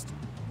first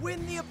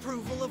win the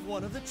approval of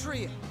one of the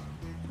trio.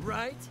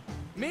 Right?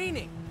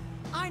 Meaning,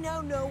 I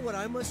now know what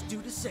I must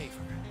do to save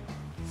her.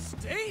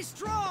 Stay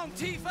strong,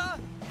 Tifa!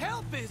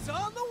 Help is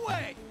on the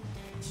way!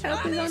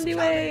 Help is on the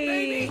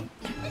way!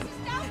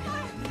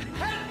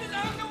 Help is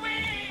on the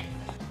way!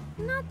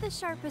 Not the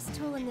sharpest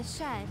tool in the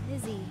shed,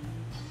 is he?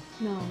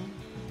 No.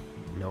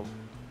 Nope.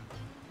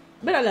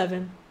 But I love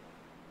him.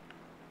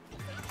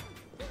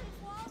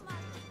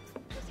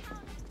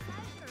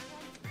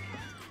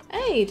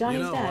 Hey,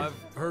 Johnny's dad.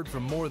 I've heard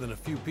from more than a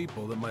few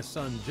people that my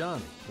son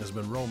Johnny has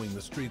been roaming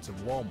the streets of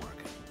WALLMARKET.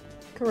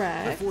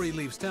 Correct. Before he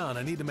leaves town,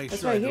 I need to make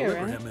That's sure right I here,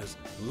 deliver right? him his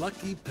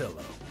lucky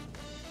pillow.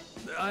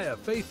 I have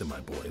faith in my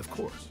boy, of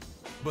course.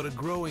 But a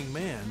growing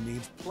man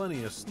needs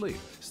plenty of sleep.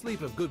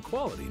 Sleep of good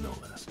quality, no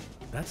less.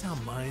 That's how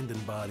mind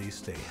and body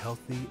stay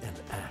healthy and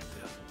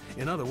active.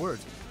 In other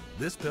words,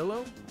 this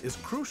pillow is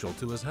crucial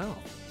to his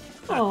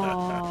health.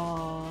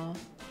 Aww.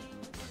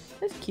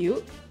 That's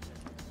cute.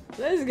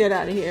 Let's get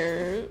out of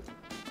here.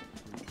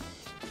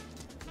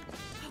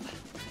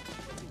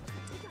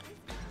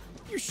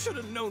 You should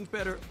have known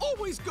better.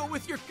 Always go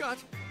with your gut.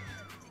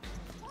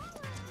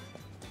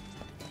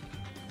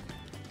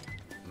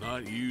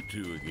 Not you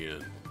two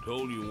again.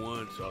 Told you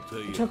once, I'll tell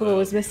you. Chocobo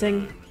was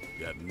missing. times.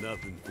 Got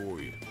nothing for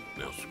you.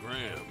 Now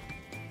scram.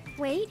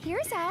 Wait,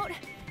 here's out.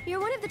 You're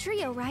one of the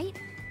trio, right?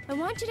 I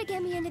want you to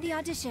get me into the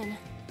audition.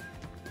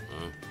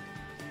 Huh?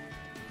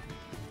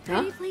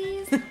 Pretty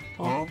please?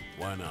 Huh?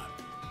 Why not?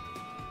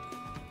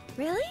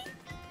 Really?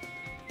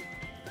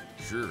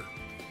 Sure.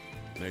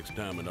 Next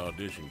time an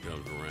audition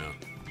comes around,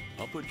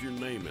 I'll put your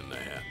name in the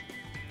hat.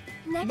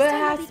 Next But it time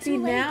has will be to be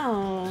too late.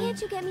 now.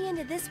 Can't you get me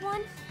into this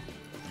one?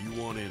 You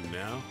want in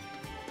now?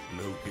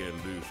 No can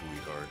do,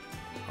 sweetheart.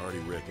 Already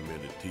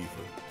recommended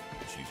Tifa.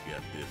 She's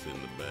got this in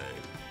the bag.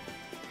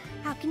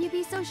 How can you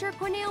be so sure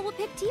Corneo will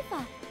pick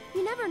Tifa?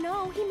 You never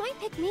know, he might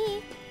pick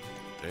me.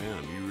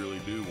 Damn, you really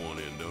do want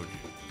in, don't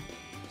you?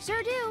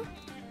 Sure do.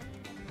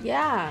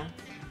 Yeah.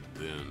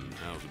 Then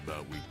how's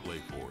about we play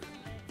for it?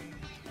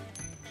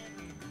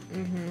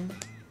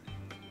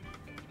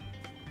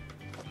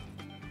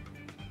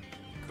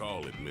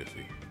 Call it,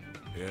 Missy.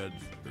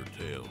 Heads or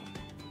tails?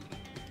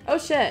 Oh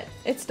shit.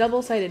 It's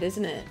double-sided,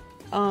 isn't it?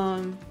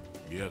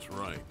 Yes,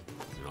 right.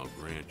 And I'll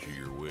grant you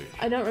your wish.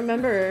 I don't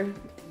remember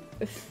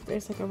if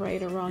there's like a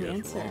right or wrong Guess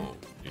answer. wrong,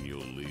 and you'll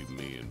leave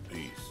me in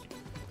peace.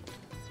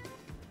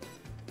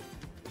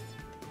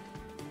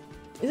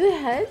 Is it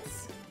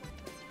heads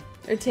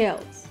or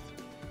tails?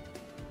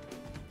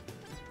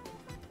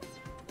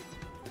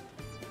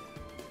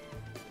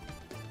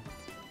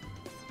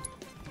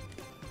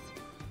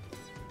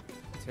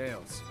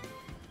 Tails.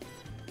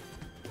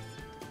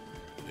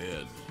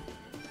 Heads.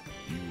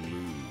 You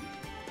lose.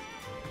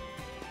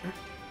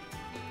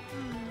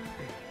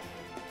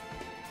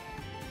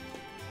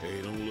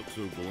 Hey, don't look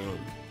so glum.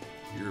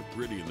 You're a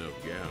pretty enough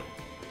gal.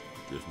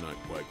 Just not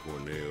quite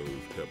Corneo's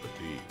cup of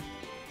tea.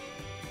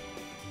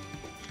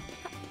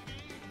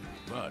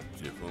 But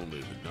if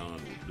only the Don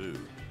will do,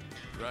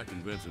 try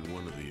convincing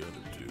one of the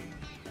other two.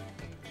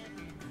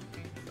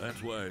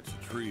 That's why it's a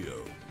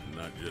trio, and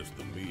not just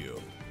the Mio.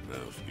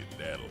 Now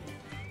skedaddle.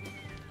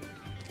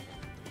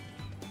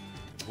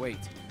 Wait.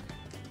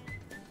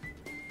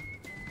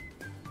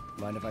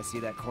 Mind if I see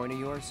that coin of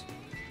yours?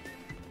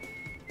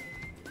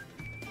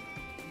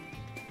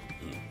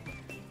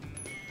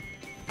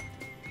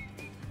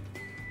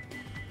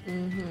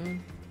 Mm-hmm.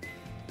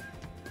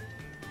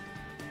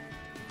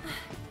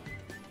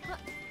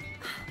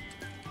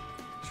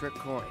 Trick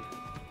coin.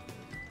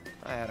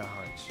 I had a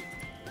hunch.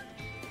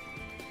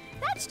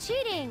 That's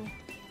cheating.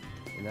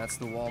 And that's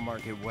the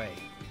WALLMARKET way.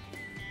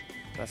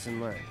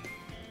 Lesson learned.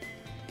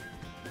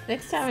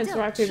 Next time it's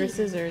rock, paper,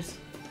 scissors.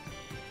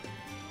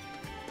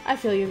 I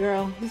feel you,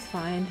 girl. It's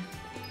fine.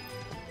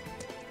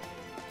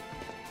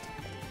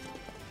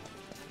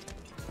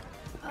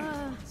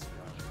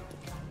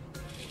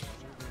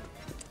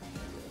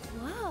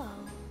 Whoa.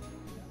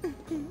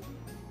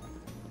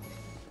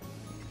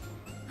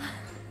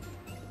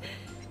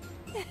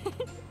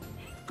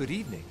 Good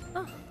evening.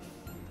 Oh.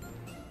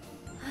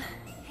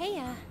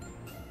 Hey,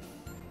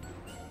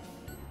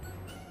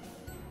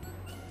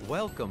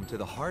 Welcome to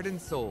the heart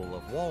and soul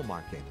of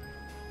WALLMARKET,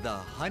 the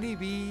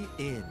Honeybee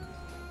Inn.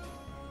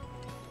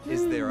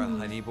 Is there a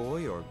honey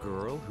boy or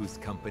girl whose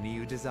company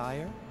you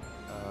desire?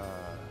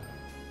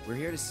 We're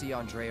here to see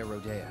Andrea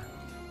Rodea.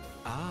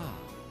 Ah,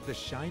 the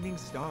shining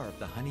star of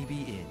the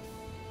Honeybee Inn.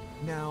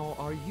 Now,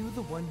 are you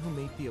the one who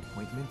made the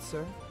appointment,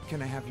 sir?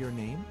 Can I have your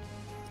name?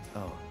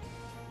 Oh,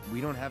 we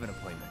don't have an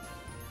appointment.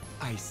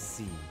 I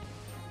see.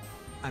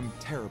 I'm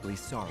terribly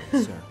sorry,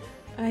 sir.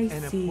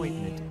 An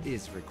appointment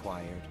is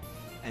required,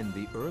 and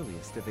the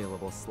earliest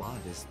available slot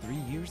is 3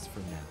 years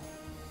from now.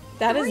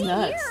 That is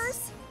nuts. 3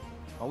 years?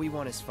 All we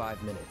want is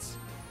 5 minutes.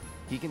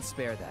 He can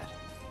spare that.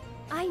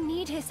 I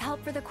need his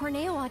help for the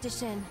Corneo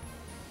audition.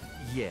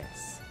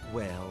 Yes,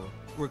 well,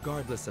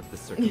 regardless of the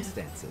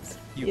circumstances,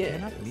 you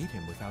cannot meet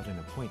him without an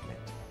appointment.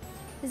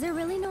 Is there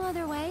really no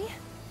other way?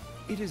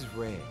 It is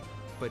rare,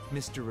 but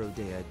Mr.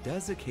 Rodea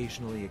does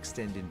occasionally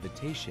extend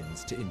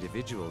invitations to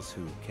individuals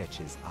who catch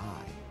his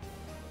eye.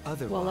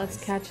 Otherwise, well,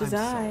 let's catch his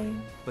eye. Sorry,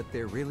 but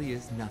there really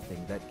is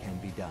nothing that can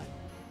be done.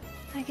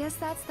 I guess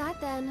that's that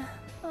then.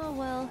 Oh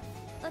well,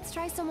 let's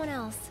try someone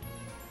else.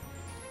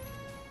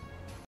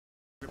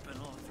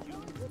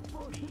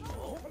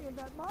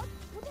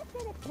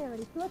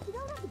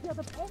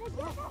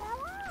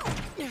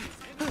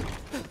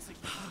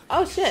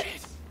 Oh shit.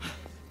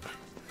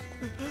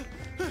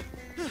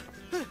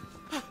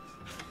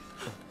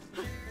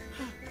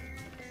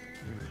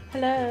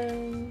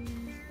 Hello.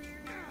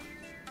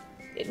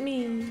 It's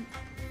me.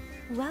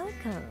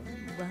 Welcome,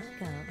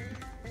 welcome.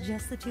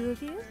 Just the two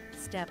of you?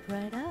 Step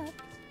right up.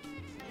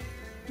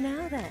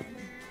 Now then,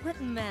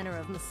 what manner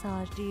of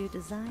massage do you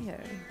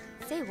desire?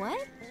 Say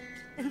what?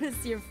 Is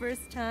this your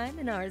first time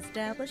in our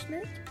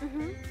establishment?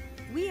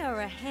 Mm-hmm. We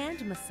are a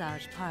hand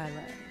massage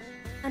parlor.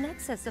 An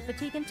excess of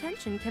fatigue and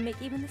tension can make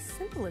even the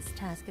simplest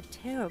task a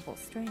terrible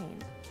strain.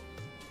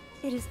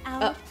 It is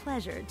our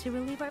pleasure to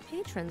relieve our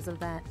patrons of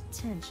that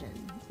tension.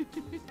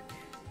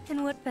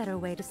 And what better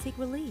way to seek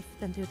relief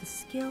than through the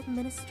skilled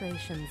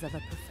ministrations of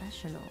a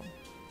professional?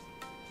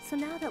 So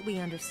now that we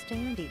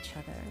understand each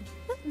other,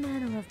 what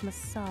manner of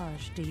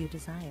massage do you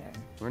desire?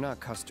 We're not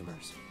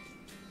customers.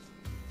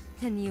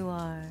 And you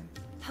are?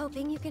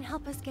 Hoping you can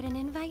help us get an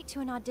invite to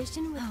an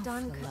audition with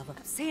Don. For the love of,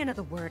 say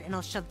another word and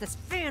I'll shove this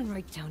fan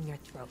right down your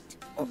throat.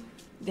 Oh,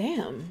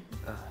 damn.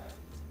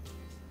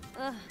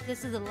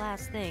 This is the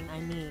last thing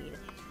I need.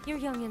 You're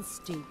young and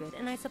stupid,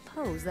 and I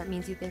suppose that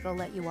means you think I'll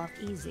let you off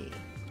easy.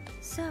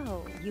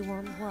 So, you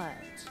want what?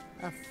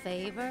 A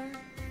favor?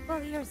 Well,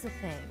 here's the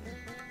thing.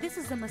 This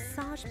is a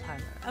massage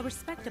parlor, a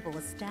respectable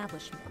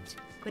establishment.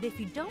 But if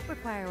you don't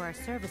require our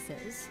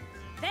services,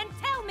 then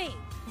tell me!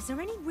 Is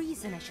there any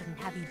reason I shouldn't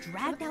have you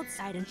dragged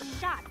outside and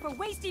shot for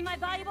wasting my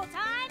valuable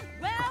time?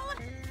 Well...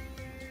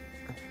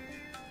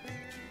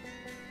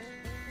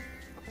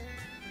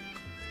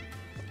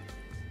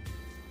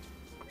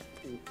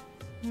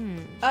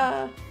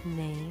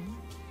 Name?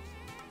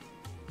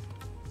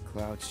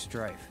 Cloud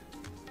Strife.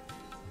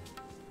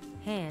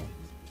 Hand.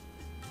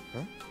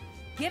 Huh?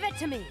 Give it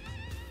to me!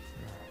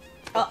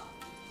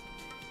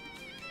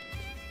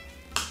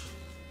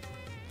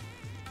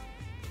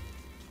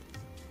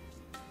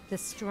 The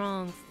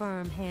strong,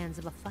 firm hands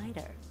of a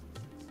fighter,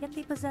 yet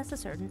they possess a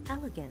certain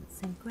elegance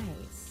and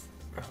grace.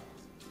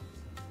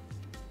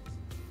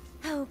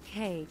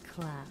 Okay,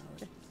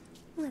 Cloud.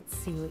 Let's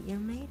see what you're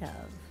made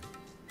of.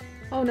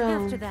 Oh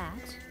no. After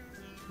that,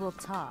 we'll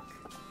talk.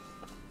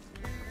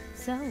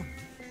 So,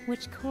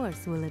 which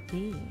course will it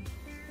be?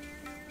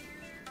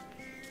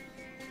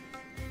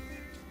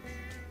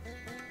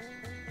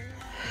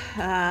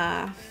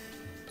 Fine.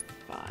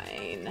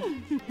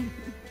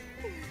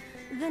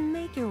 Then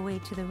make your way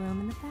to the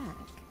room in the back.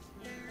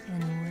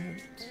 And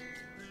wait.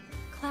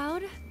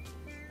 Cloud?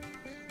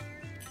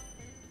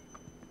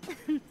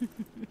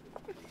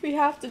 We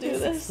have to do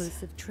this.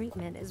 Exclusive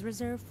treatment is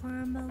reserved for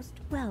our most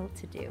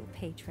well-to-do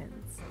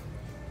patrons.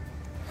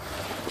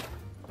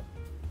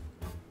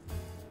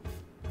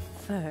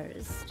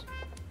 First,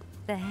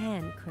 the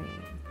hand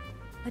cream.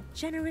 A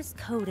generous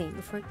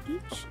coating for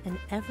each and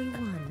every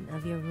one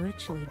of your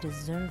richly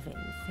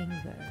deserving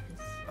fingers.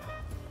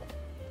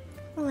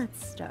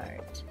 Let's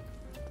start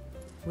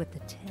with the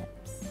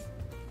tips.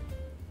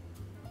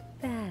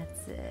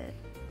 That's it.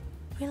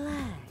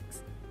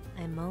 Relax.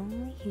 I'm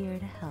only here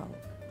to help.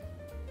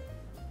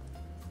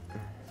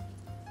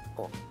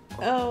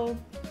 Oh.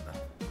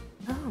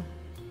 Oh,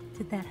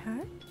 did that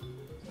hurt?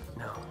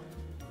 No.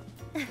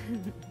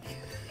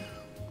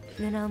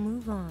 Then I'll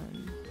move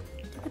on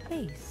to the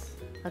base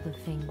of the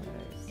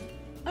fingers.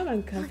 I'm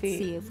uncomfy.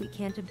 Let's see if we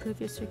can't improve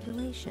your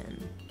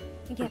circulation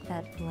and get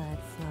that blood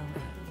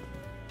flowing.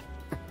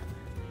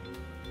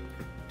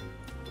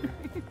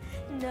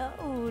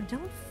 No,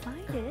 don't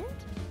fight it.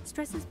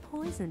 Stress is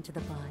poison to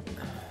the body.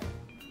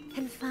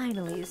 And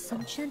finally,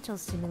 some gentle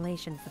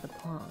stimulation for the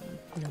palm.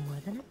 No more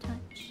than a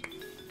touch.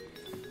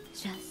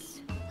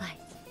 Just like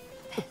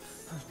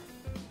this.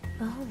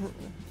 Oh,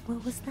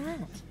 what was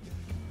that?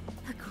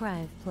 A cry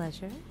of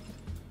pleasure?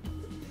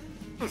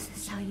 Is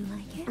this how you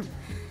like it?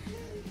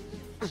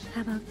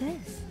 How about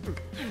this? Or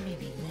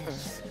maybe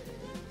this?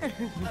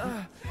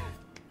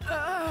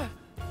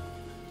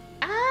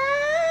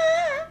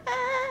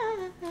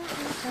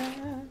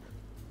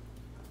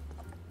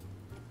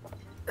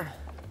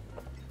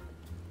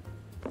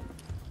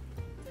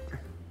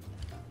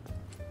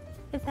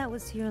 If that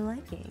was to your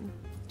liking,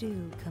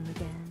 do come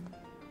again.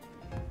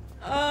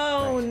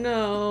 Oh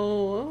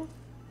no.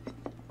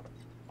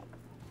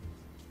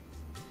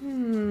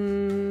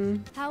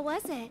 How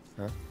was it?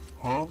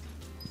 Huh?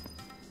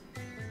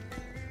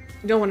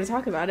 Don't want to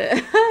talk about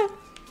it.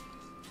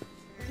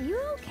 You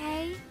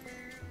okay?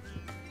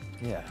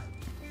 Yeah.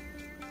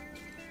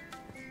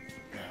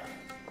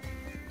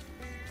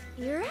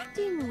 You're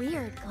acting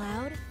weird,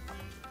 Cloud.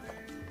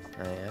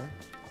 I am?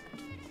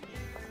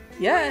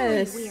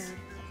 Yes. Really weird.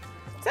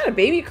 Is that a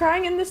baby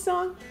crying in this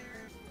song?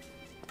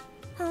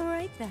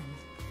 Alright then.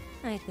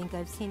 I think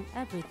I've seen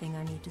everything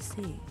I need to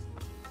see.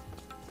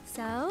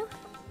 So?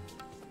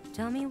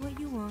 Tell me what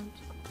you want,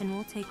 and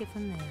we'll take it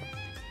from there.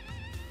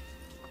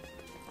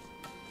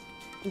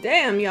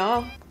 Damn,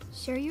 y'all.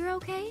 Sure you're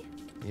okay?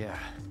 Yeah.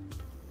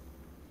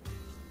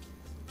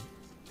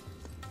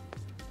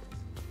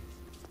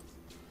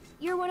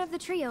 You're one of the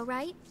trio,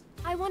 right?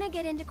 I want to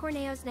get into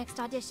Corneo's next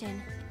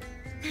audition.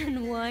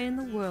 And why in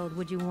the world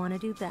would you want to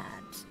do that?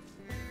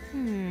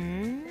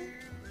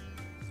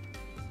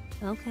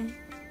 Okay.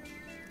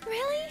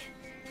 Really?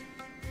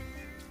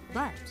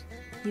 But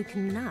you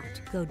cannot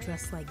go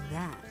dressed like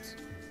that.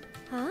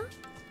 Huh?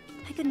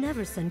 I could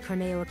never send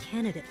Corneo a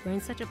candidate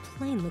wearing such a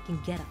plain-looking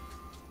getup.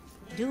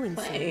 Doing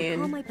so would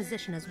call my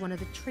position as one of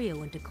the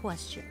trio into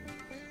question.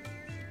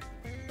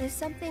 Is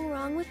something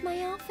wrong with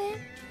my outfit?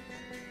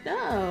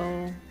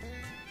 No.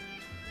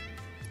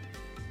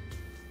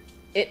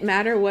 It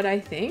matter what I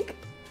think?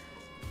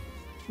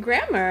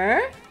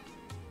 Grammar?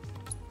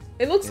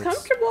 It looks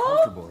comfortable.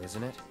 Comfortable,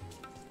 isn't it?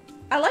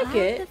 I like I'm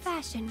it. the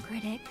fashion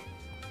critic.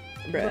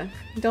 Bruh,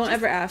 don't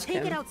ever ask Take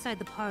him. it outside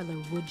the parlor,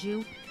 would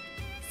you?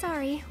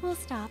 Sorry, we'll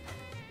stop.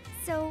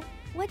 So,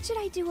 what should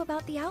I do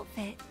about the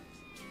outfit?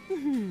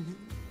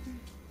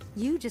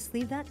 You just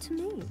leave that to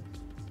me.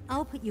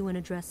 I'll put you in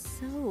a dress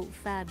so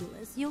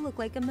fabulous, you'll look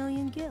like a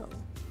million gil.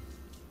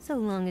 So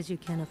long as you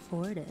can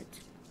afford it.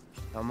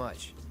 How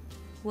much?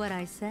 What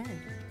I said.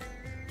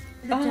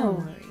 But don't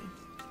worry.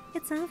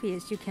 It's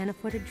obvious you can't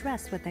afford a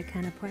dress with that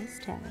kind of price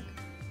tag.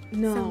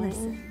 No. So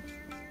listen,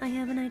 I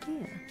have an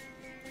idea.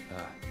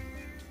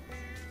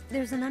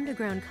 There's an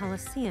underground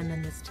coliseum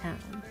in this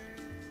town.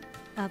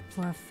 Up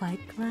for a fight,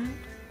 Cloud?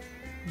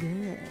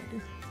 Good.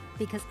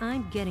 Because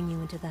I'm getting you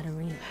into that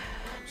arena.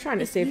 I'm trying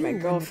to save my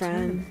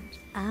girlfriend.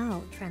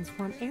 I'll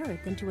transform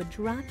Aerith into a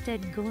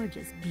drop-dead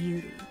gorgeous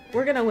beauty.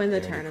 We're gonna win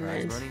the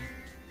tournament.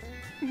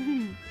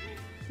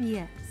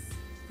 Yes,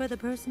 for the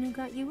person who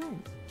got you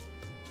in.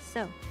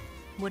 So,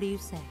 what do you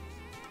say?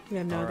 We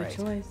have no other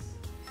choice.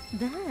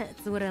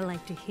 That's what I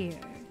like to hear.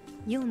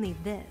 You'll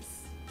need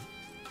this.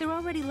 They're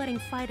already letting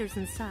fighters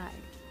inside.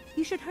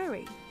 You should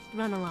hurry.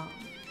 Run along.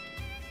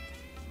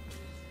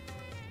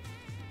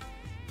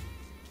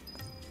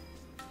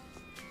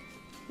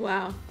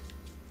 Wow.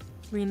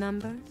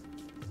 Remember?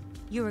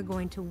 You are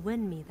going to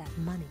win me that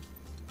money.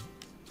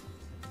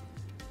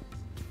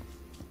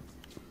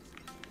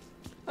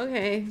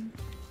 Okay.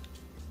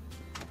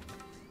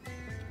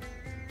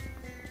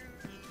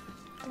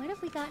 What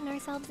have we gotten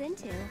ourselves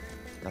into?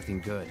 Nothing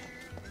good.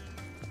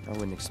 I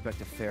wouldn't expect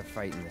a fair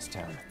fight in this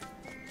town.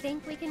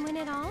 Think we can win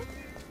it all?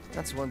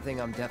 That's one thing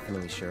I'm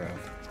definitely sure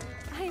of.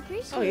 I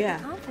appreciate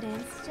the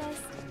confidence,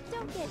 just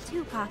don't get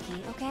too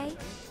cocky, okay?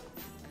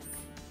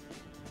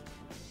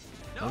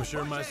 I'm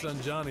sure my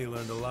son Johnny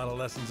learned a lot of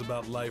lessons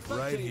about life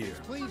right here.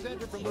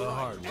 The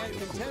hard way,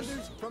 of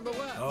course.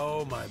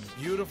 Oh, my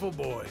beautiful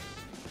boy.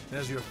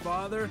 As your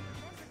father,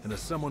 and as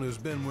someone who's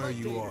been where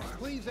you are,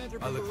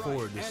 I look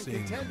forward to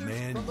seeing the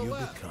man you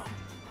become.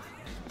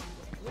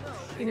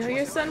 You know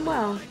your son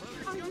well.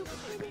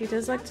 He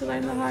does like to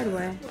learn the hard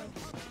way.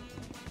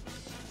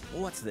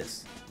 What's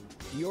this?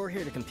 You're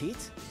here to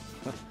compete?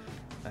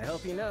 I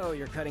hope you know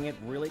you're cutting it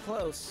really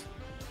close.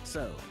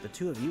 So, the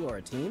two of you are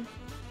a team?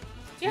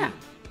 Yeah.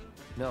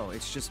 No,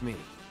 it's just me.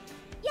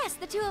 Yes,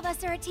 the two of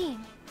us are a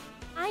team.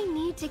 I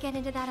need to get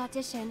into that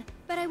audition,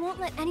 but I won't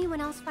let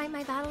anyone else fight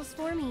my battles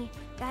for me.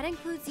 That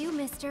includes you,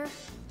 mister.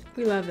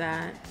 We love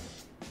that.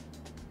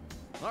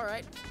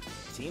 Alright,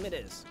 team it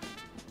is.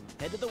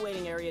 Head to the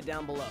waiting area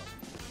down below.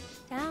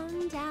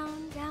 Down,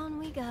 down, down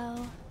we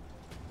go.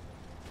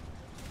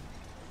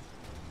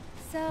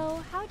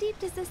 So, how deep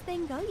does this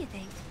thing go, you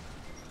think?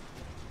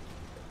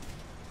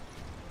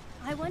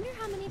 I wonder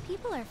how many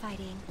people are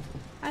fighting.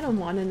 I don't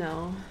want to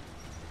know,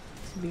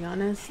 to be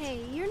honest.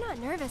 Hey, you're not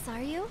nervous,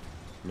 are you?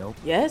 Nope.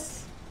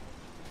 Yes?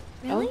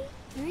 Really? Oh.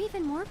 You're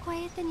even more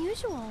quiet than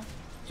usual.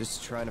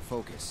 Just trying to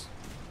focus,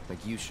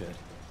 like you should.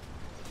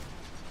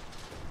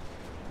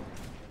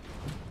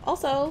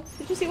 Also,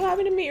 did you see what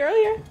happened to me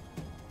earlier?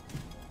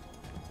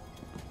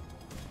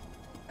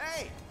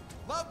 Hey,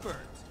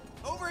 lovebirds,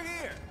 over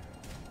here.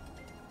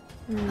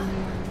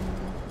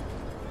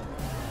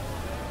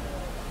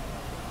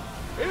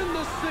 In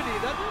the city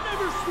that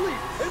never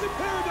sleeps, in the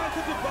paradise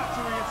of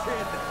debauchery and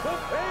sin, the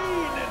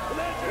pain and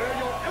pleasure, where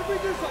your every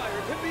desire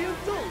can be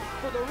indulged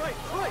for the right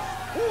price.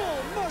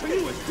 WALLMARKET! For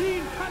you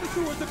esteemed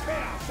connoisseurs of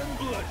chaos and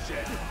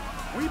bloodshed,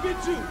 we bid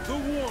you the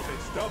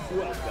warmest of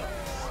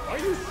welcomes. Are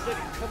you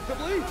sitting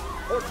comfortably?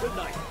 Or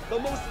tonight, the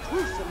most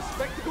gruesome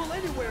spectacle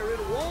anywhere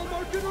in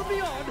WALLMARKET or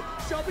beyond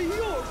shall be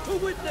yours to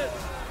witness,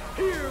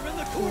 here in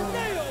the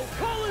Corneo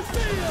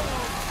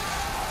Coliseum!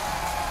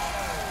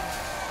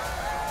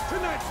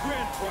 Tonight's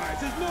grand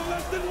prize is no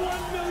less than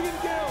 1 million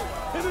gil,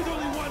 and there's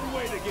only one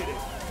way to get it.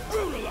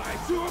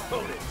 Brutalize your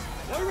opponents,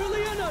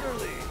 thoroughly and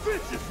utterly,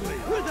 viciously,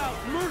 without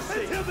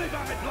mercy, until they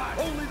vomit blood.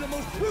 Only the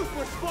most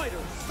ruthless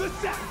fighters, the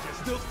savages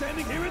still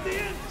standing here at the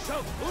end,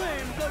 shall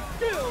claim the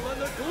gil and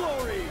the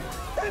glory.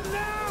 And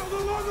now, the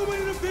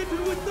long-awaited event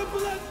in which the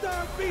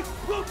Bloodstar Beast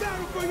will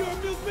battle for your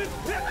amusement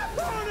in the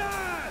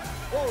corner!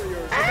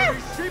 Warriors of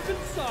every shape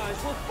and size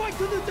will fight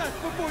to the death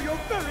before your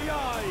very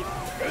eyes!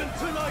 And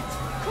tonight's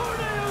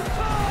Corneo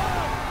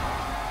time!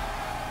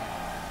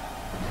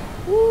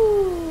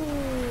 Ooh.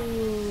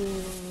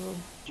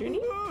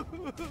 Journey?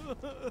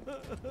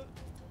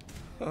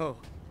 Oh,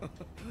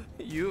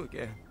 you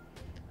again.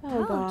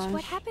 Oh, Ouch, gosh.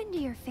 what happened to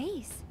your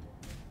face?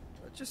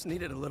 I just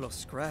needed a little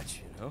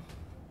scratch, you know?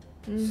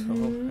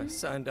 Mm-hmm. So I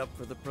signed up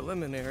for the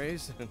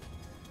preliminaries, and,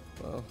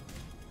 well,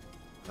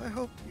 I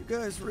hope you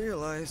guys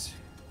realize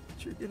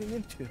what you're getting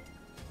into.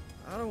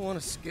 I don't want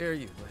to scare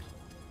you, but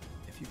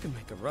if you can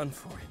make a run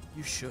for it,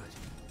 you should.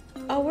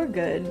 Oh, we're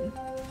good.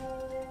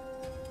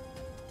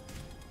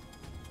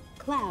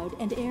 Cloud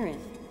and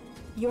Aerith,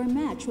 your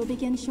match will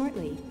begin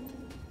shortly.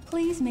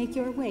 Please make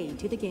your way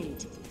to the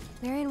gate.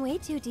 They're in way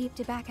too deep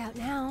to back out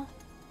now.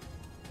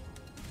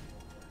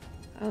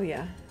 Oh,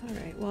 yeah. All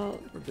right, well...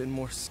 I've never been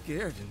more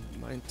scared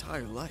in my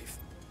entire life.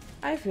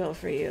 I feel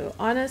for you.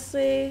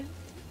 Honestly,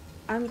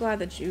 I'm glad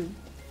that you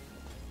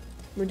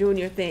were doing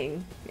your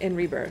thing in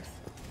Rebirth.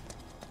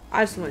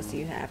 I just want to see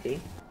you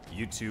happy.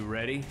 You two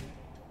ready?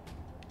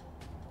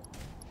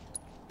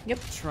 Yep.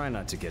 Try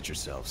not to get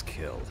yourselves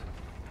killed.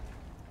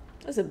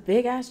 That's a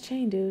big ass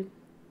chain, dude.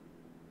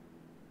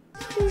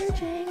 For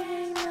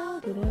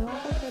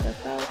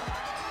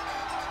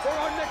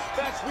our next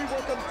match, we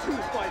welcome two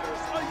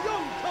fighters, a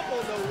young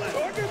couple no less.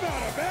 Talk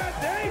about a bad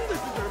day!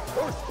 This is their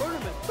first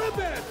tournament, the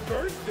bad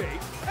first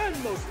date,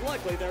 and most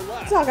likely their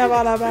last. Talk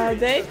about a bad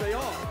date. They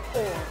are,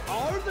 or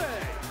are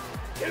they?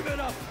 Give it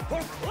up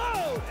for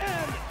Cloud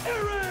and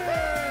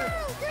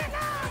Aerith! Get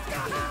out! Go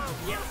home!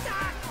 You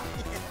suck!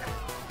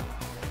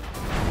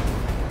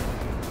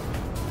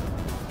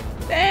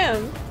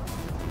 Damn!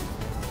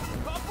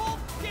 Couple,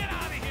 get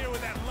out of here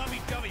with that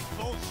lovey-dovey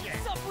bullshit!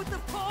 What's up with the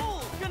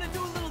pole? Gonna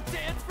do a little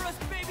dance for us,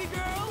 baby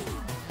girl?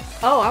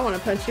 Oh, I want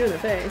to punch you in the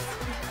face.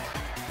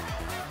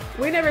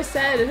 We never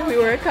said we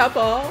were a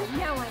couple.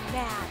 Now I'm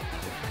mad.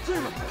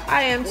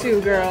 I am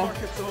too, girl.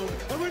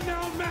 A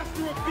renowned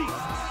master of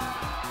beasts!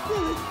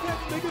 Will his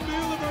pets make a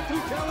meal of our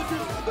two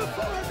challengers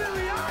before our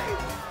very eyes?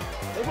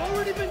 They've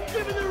already been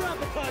given their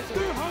appetizer!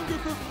 Their hunger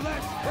for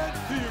flesh and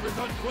fear is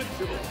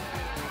unquenchable!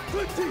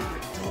 The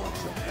demon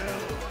dogs of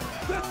hell!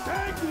 The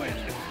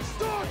sanguine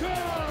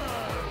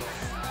stalkers!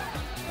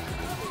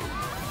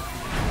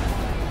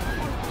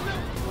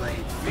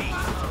 Milk-blade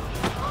beast!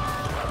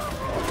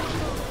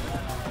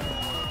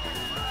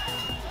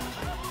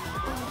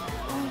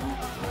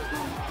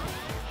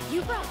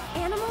 You brought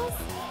animals?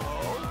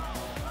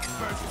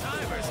 First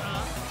timers,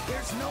 huh?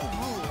 There's no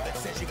rule that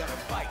says you gotta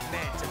fight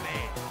man to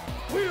man.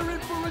 We're in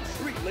for a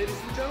treat,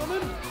 ladies and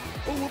gentlemen.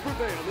 Who will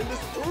prevail in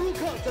this brutal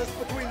contest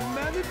between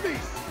man and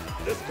beast?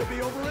 This could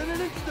be over in an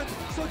instant,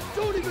 so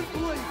don't even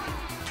blink.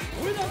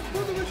 Without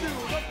further ado,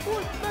 the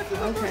fourth match of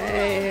the first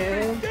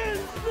round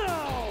begins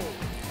now.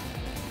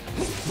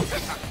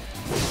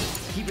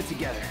 Keep it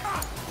together.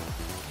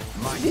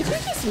 Did you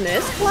just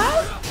miss,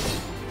 Cloud?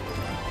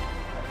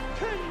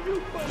 Can you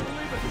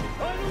believe it?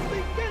 I don't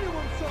think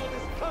anyone saw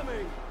this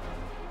coming.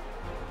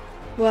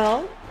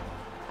 Well,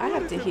 I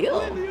have to heal.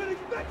 The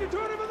unexpected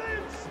turn of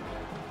events.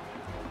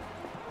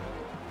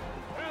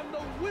 And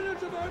the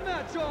winners of our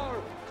match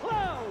are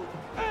Cloud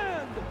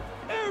and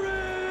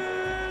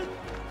Aerith.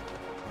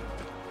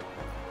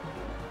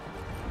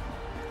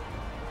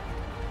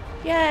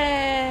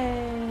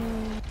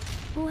 Yay!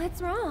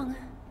 What's wrong?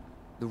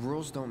 The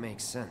rules don't make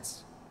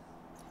sense.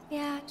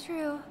 Yeah,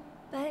 true.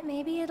 But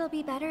maybe it'll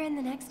be better in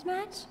the next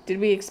match? Did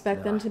we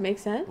expect them to make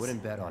sense?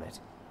 Wouldn't bet on it.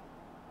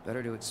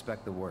 Better to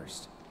expect the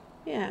worst.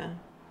 Yeah.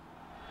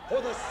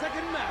 For the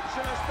second match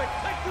in our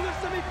spectacular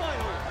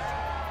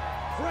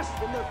semifinals, Fresh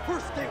from their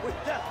first date with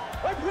death,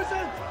 I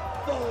present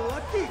the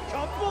Lucky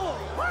Couple!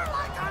 We're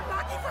like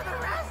unlucky for the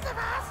rest of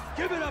us!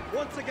 Give it up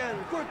once again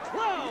for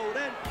Cloud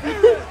and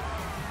Aerith!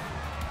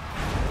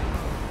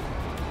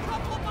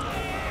 Couple my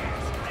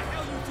ass! What the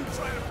hell you two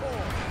trying to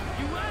pull?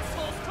 You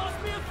assholes cost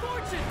me a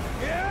fortune!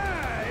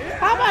 Yeah!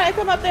 How about I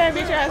come up there and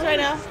beat your ass right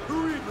now?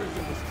 Reapers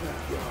in the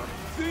scrapyard,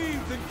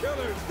 thieves and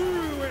killers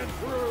through and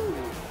through!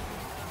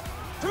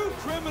 Too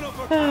criminal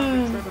for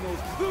common criminals,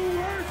 the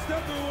worst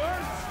of the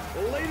worst!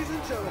 Ladies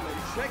and gentlemen,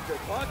 check your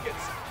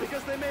pockets,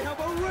 because they may have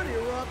already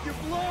robbed you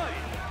blind!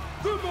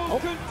 The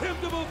most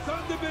contemptible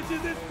sons of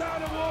bitches this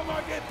side of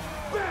WALLMARKET,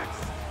 Bex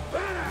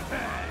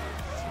Badasses!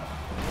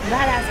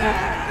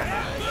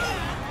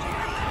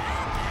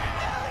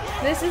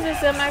 This is a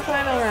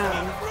semi-final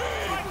round.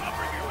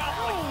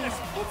 Hey,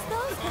 it's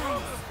those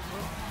guys.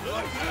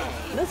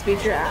 Let's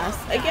beat your ass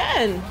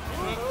again.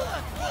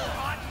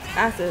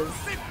 Asses.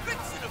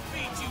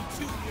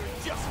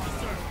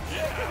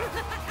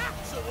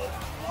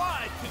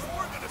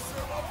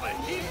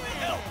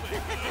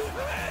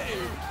 Hey,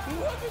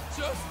 what did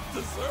just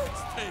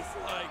desserts taste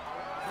like?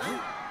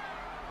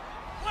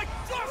 Like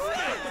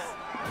justice!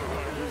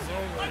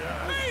 Like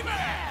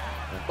payback!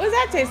 What does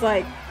that taste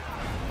like?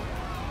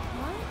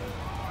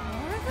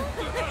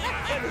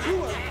 And who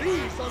are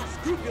these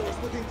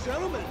unscrupulous-looking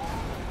gentlemen?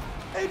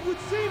 It would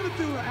seem that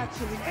there were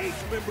actually 8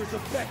 members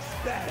of Bex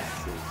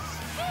Badasses.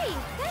 Hey,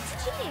 that's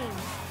cheating.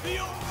 The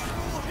only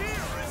rule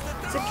here is that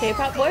It's a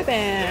K-pop boy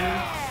band.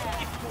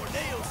 if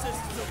Corneo says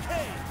it's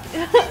okay.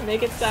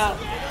 Make it stop.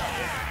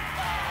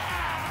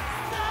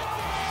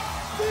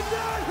 The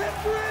nod has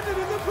granted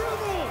his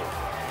approval!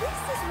 This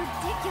is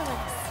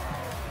ridiculous.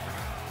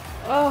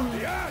 Oh.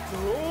 The odds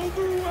are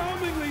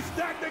overwhelmingly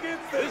stacked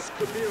against this. This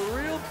could be a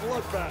real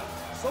bloodbath.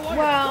 So I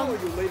implore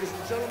you, ladies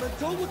and gentlemen,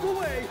 don't look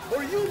away,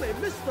 or you may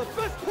miss the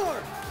best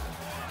part.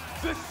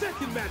 The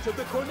second match of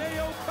the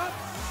Corneo Cup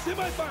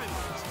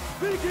semifinals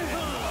begins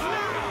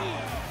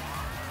now.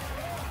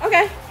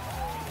 Okay.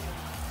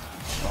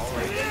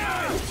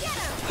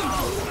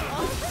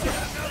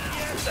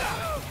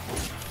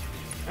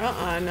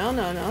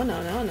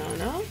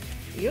 No.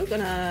 You're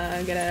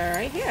gonna get it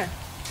right here.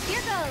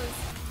 Here goes.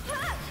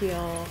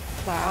 Heal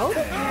Cloud.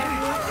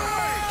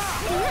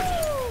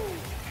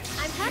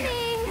 I'm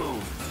coming.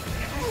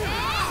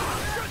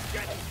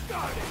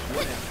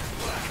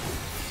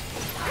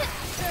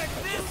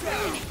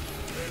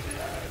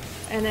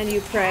 And then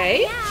you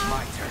pray.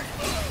 My turn.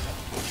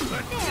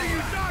 Let's see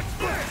you dodge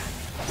first.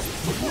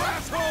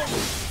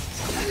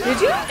 Did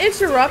you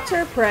interrupt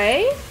her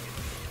pray?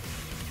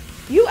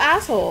 You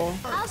asshole.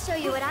 I'll show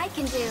you what I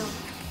can do.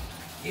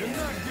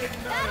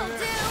 That'll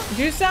do.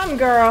 Do something,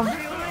 girl.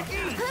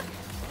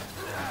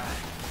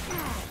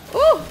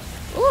 Ooh.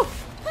 Ooh.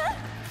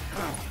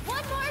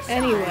 One more shot.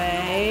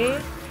 Anyway.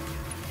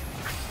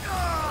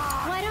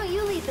 Why don't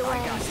you lead the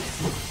way?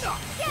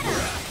 Get him.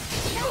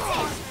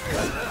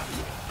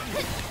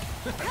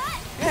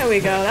 There we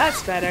go.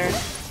 That's better.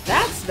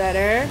 That's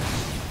better.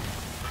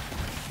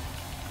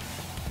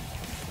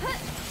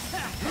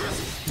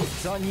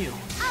 It's on you.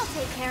 I'll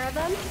take care of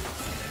him.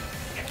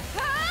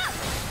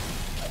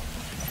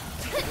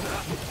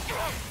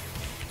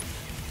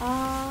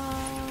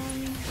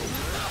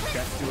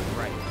 Let's do it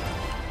right.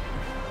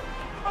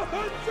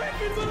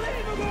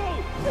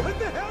 Unbelievable! What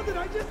the hell did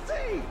I just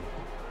see?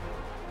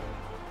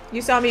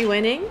 You saw me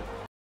winning?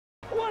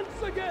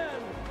 Once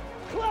again,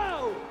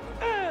 Cloud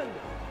and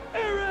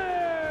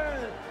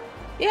Aerith!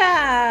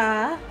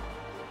 Yeah.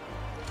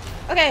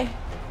 Okay.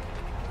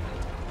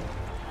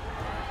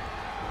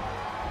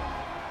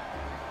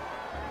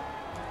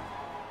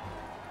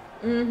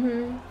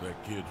 That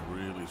kid's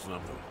really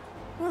something.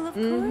 Well, of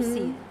course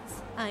he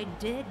is. I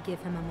did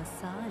give him a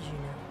massage, you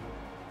know.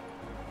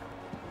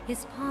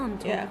 His palm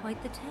told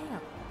quite the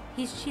tale.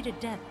 He's cheated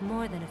death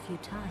more than a few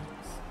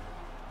times.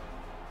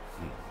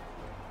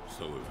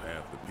 So have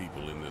half the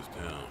people in this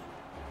town.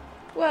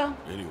 Well.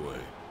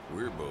 Anyway,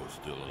 we're both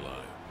still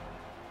alive.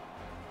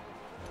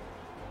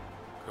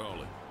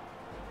 Call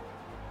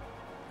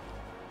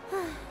it.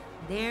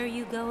 There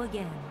you go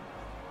again.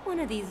 One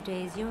of these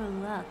days, your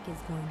luck is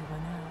going to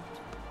run out.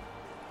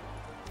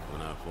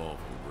 When I fall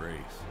from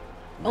grace.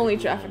 Only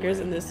traffickers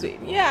in this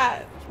suite.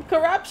 Yeah.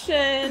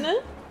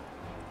 Corruption.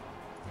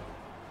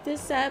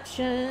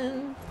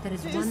 Deception. That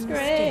is Disgrace. one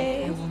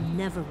mistake I will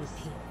never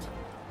repeat.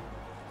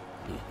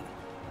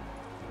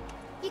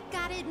 You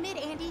gotta admit,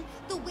 Andy,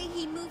 the way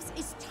he moves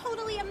is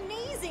totally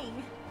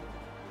amazing.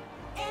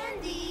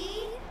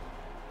 Andy!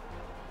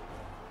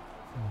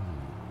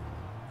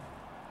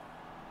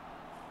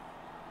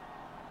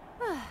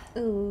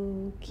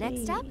 Okay.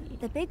 Next up,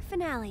 the big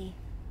finale.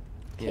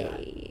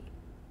 Okay.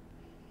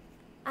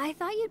 I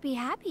thought you'd be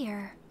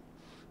happier.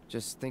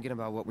 Just thinking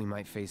about what we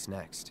might face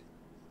next.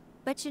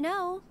 But you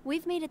know,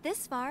 we've made it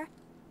this far.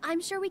 I'm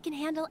sure we can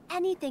handle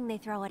anything they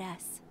throw at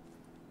us.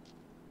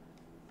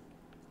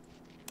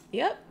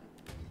 Yep.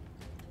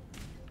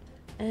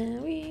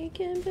 And we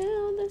can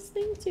build this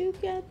thing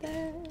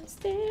together.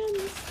 Stand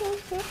this stuff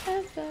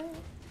forever.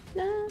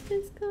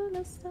 Nothing's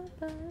gonna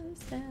stop us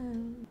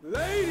now.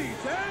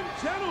 Ladies and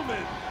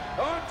gentlemen,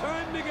 our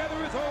time together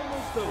is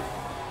almost over.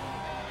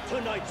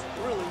 Tonight's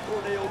thrilling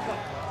Corneo Cup,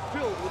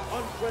 filled with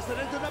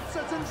unprecedented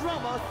upsets and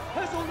drama,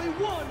 has only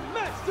one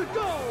match to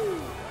go!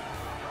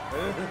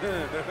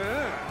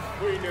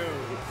 We know.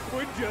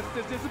 We're just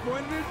as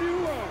disappointed as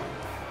you are.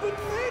 But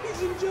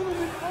ladies and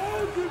gentlemen,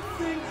 all good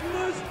things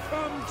must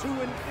come to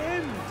an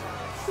end.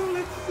 So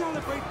let's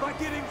celebrate by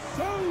getting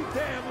so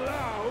damn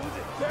loud,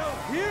 they'll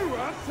hear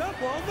us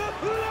up on the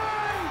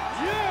line!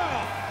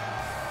 Yeah!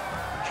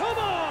 Come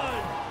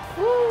on!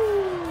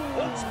 Woo!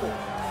 Once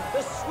more,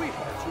 the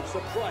Sweethearts who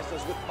surprised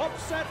us with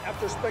upset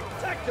after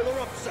spectacular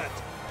upset.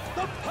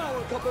 The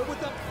power couple with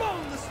the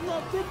boundless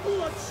love for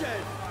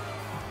bloodshed.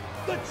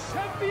 The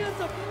champions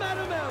of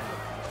Madam M,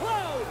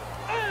 Cloud,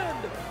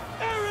 and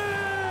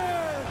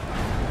Aerith!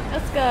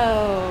 Let's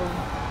go!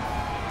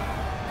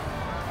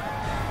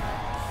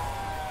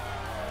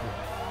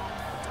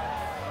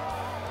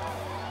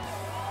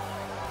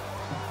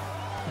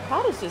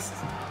 Cloud is just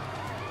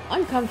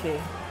uncomfy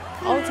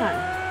all the time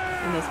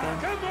in this game.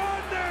 Come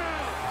on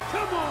now!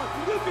 Come on!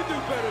 You can do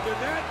better than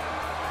that!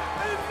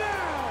 And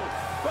now,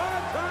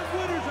 5-time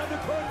winners of the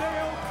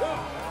Corneo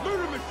Cup!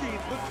 Murder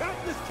machines with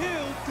countless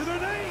kills to their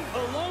name!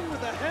 Along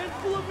with a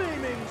handful of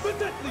maimings! The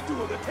deathly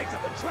duo that takes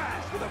up the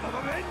trash with a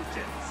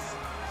vengeance!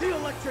 The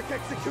Electric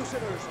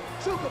Executioners!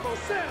 Chocobo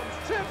Sam's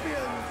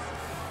champions!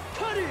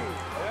 Cuddy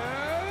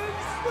and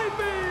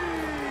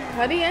Sleepy!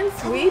 Cuddy and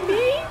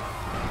Sleepy?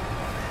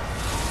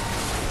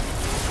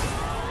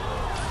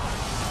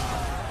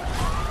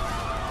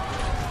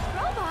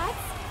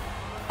 Robots?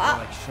 More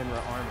like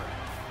Shinra armor.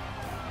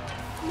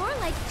 More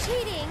like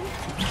cheating.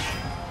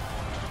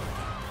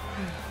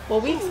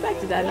 Well, we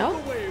expected that, no?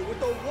 Walk away with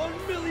the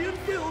 1 million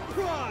guild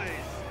prize.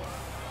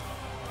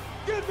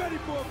 Get ready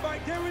for a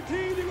fight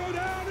guaranteed to go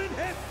down in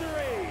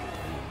history.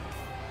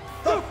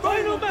 The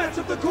final match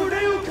of the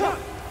Corneo Cup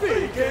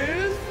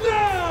begins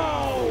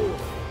now.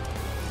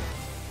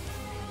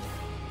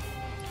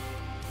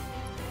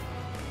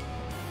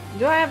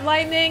 Do I have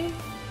lightning?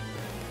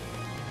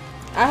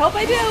 I hope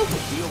I do.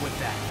 Deal with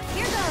that.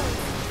 Here goes.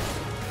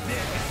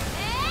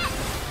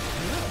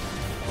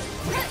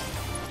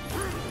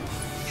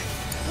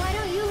 Why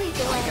don't you lead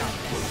the way?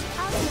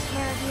 I'll take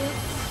care of you.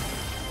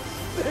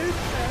 This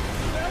has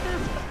never...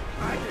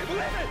 I can't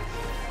believe it!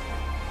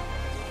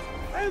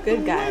 And Good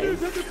the guys.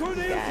 winners of the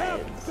Corneo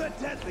Cup, the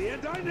deadly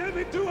and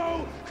dynamic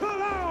duo,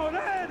 Cloud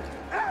and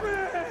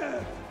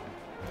Aerith!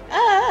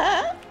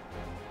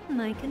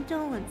 My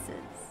condolences.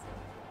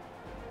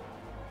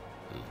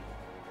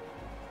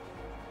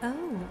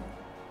 Oh,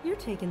 you're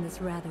taking this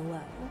rather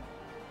well.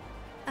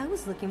 I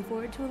was looking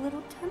forward to a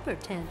little temper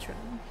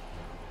tantrum.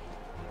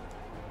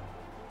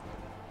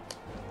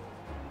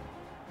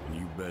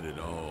 You bet it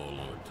all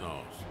on a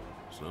toss.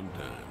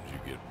 Sometimes you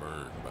get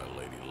burned by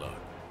Lady Luck.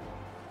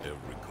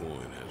 Every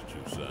coin has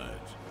two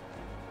sides.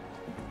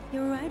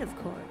 You're right, of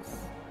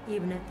course.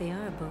 Even if they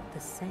are both the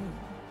same.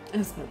 I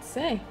was about to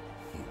say.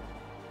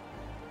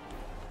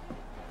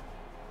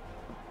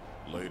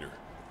 Later.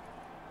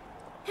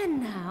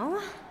 And now,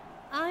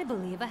 I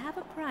believe I have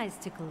a prize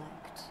to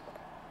collect.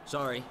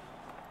 Sorry.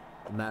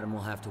 The madam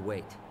will have to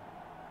wait.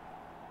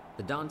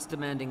 The Don's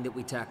demanding that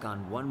we tack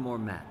on one more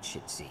match,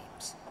 it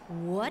seems.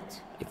 What?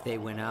 If they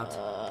win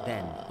out,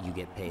 then you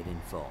get paid in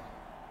full.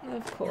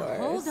 Of course. Now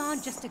hold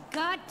on just a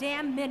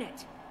goddamn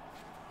minute.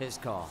 His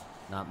call,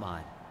 not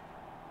mine.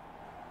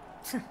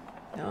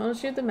 Don't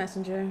shoot the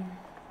messenger.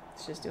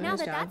 It's just doing Now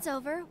his that job. that's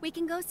over, we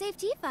can go save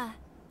Tifa.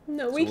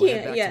 No, So we we'll head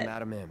can't back yet. to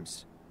Madam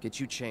M's. Get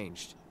you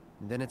changed.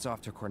 And then it's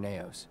off to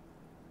Corneo's.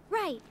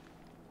 Right.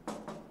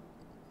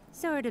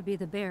 Sorry to be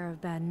the bearer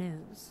of bad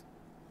news,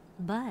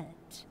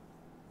 but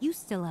you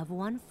still have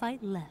one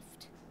fight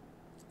left.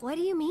 What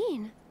do you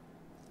mean?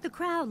 The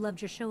crowd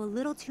loved your show a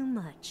little too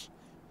much.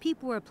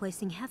 People were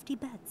placing hefty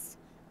bets,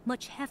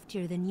 much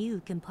heftier than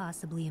you can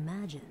possibly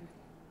imagine.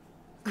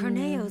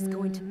 Corneo's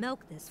going to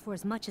milk this for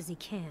as much as he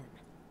can.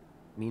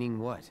 Meaning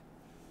what?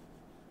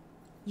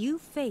 You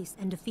face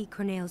and defeat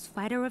Corneo's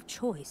fighter of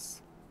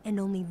choice, and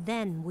only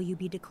then will you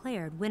be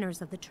declared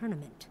winners of the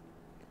tournament.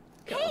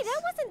 Hey,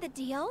 that wasn't the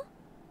deal.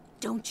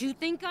 Don't you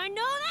think I know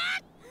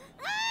that?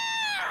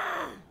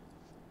 Ah!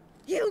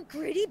 You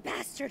greedy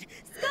bastard!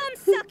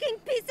 Scum-sucking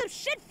piece of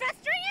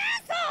shit-festering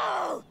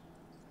asshole!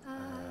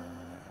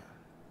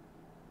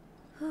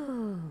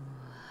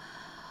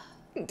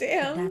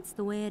 Damn. That's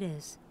the way it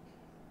is.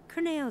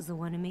 Corneo's the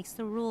one who makes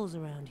the rules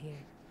around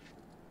here.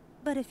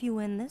 But if you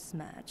win this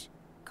match,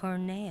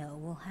 Corneo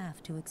will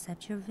have to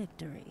accept your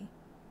victory.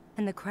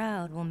 And the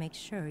crowd will make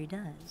sure he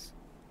does.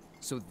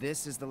 So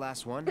this is the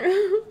last one?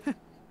 I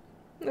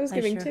was I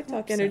giving sure TikTok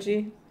hope so.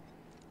 energy.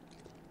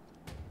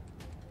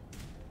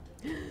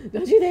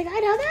 Don't you think I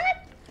know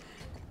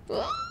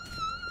that?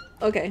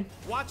 Okay.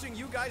 Watching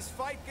you guys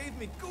fight gave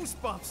me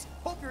goosebumps.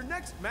 Hope your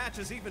next match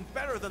is even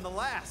better than the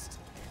last.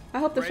 I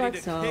hope the Ready fuck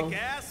to so. kick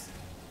ass?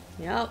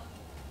 Yep.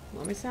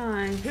 Let me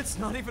sign. It's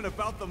not even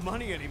about the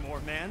money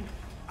anymore, man.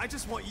 I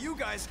just want you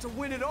guys to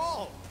win it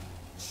all.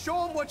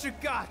 Show them what you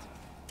got.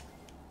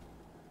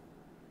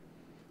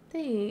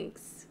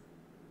 Thanks.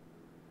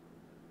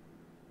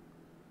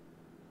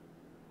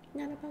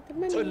 Not about the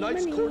money.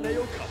 Tonight's money.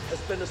 Corneo Cup has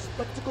been a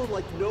spectacle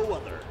like no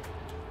other.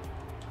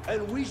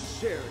 And we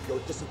shared your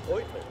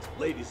disappointment,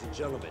 ladies and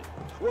gentlemen,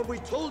 when we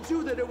told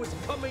you that it was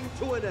coming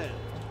to an end.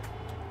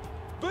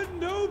 But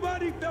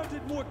nobody felt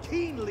it more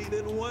keenly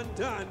than one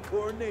Don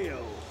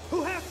Corneo,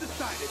 who has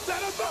decided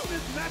that a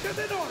bonus match is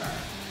in order.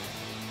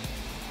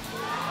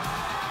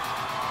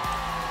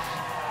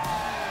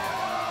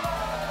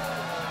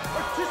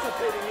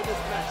 Participating in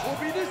this match will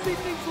be this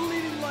evening's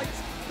leading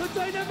lights, the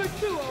dynamic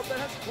duo that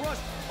has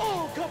crushed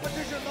all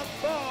competition thus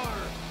far.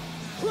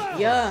 Klaus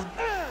Yeah.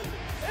 and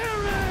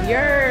Aerith!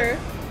 Yer.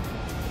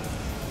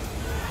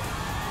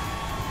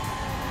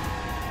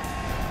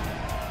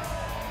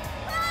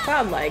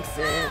 Cloud likes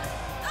it.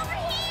 Over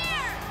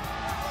here!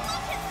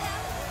 Look at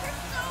them! They're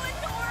so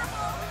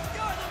adorable!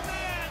 You're the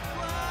man,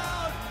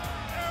 Cloud!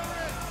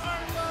 Aerith, I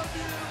love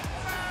you!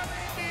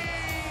 Marry me!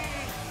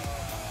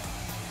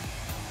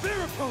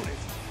 Their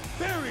opponent,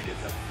 buried in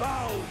the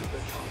bowels of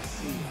the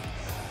Coliseum.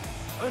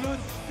 An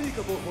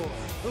unspeakable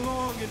horror,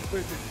 long in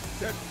prison,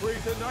 set free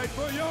tonight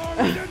for your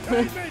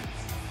entertainment!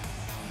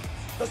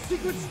 The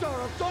secret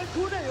star of Don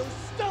Corneo's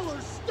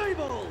stellar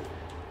stable!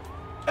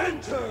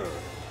 Enter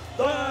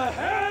the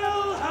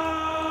Hell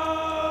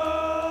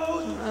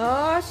House!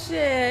 Oh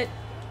shit.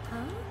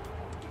 Huh?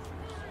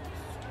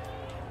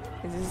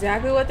 It's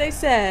exactly what they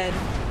said.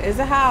 It's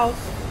a house.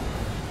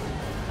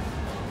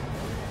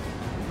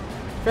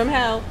 From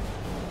hell.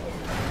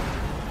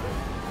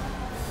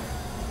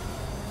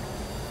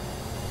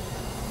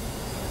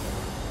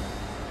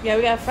 Yeah,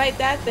 we gotta fight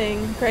that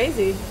thing.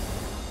 Crazy.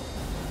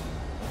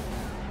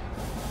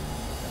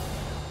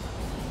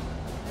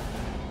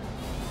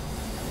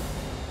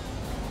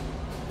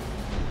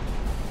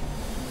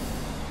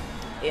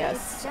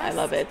 Yes, I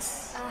love it.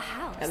 A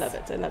house. I love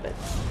it. I love it.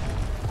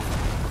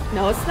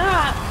 No, it's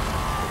not.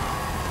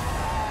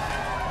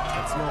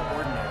 That's no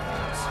ordinary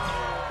house.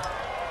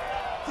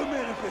 The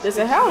manifestation There's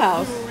a hell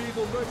house. of pure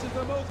evil versus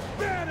the most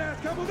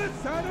badass couple this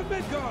side of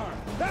Midgar.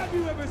 Have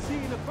you ever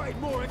seen a fight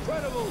more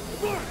incredible,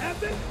 more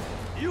epic?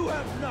 You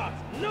have not.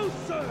 No,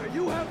 sir,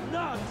 you have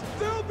not.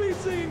 They'll be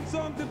singing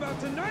songs about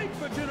tonight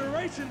for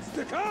generations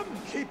to come.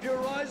 Keep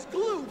your eyes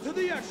glued to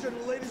the action,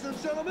 ladies and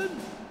gentlemen.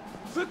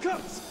 The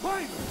Cup's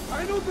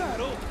final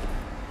battle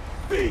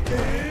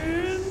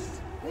begins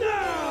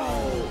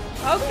now!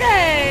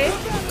 Okay.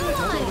 Come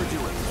on!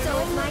 So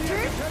it's my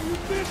turn?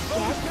 Get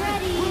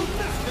ready!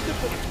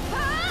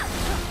 Ah!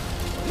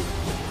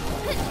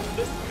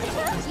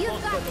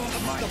 You've got this!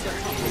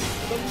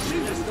 The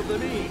meanest of the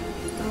mean.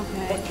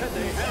 Okay. But can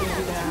they handle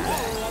the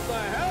power of the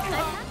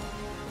Hell?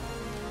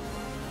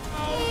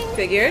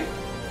 Figured.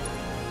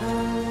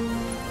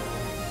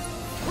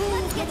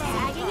 Let's get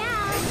tagging out!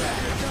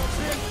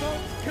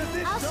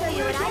 I'll show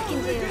you what I can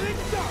do!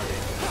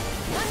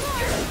 One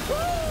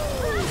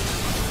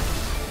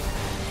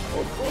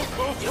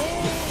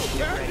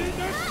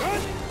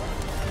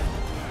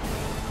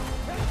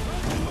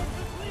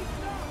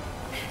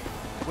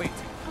Wait.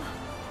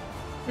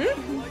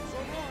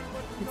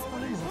 It's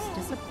almost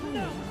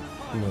disappointing.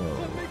 No.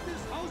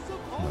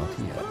 Not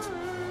yet.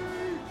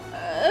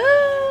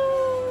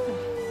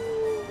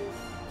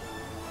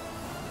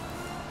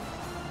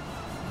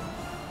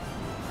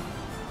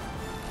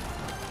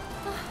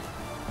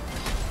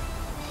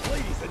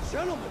 Ladies and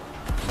gentlemen,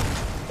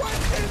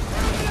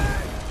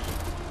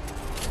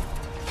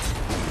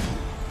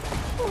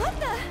 What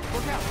the?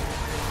 Look out!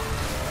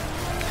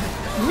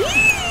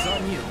 It's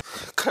on you.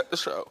 Cut the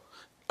show.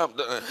 I'm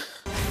done.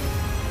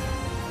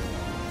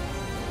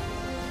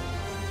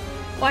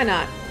 Why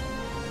not?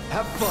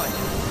 Have fun.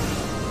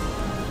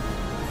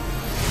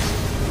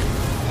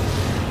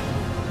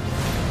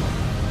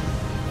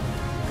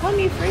 Come,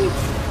 you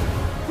freaks.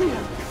 We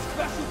have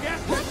special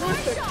guest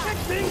wants to check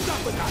things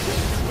up with us.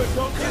 But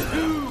don't get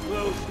too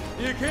close.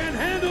 You can't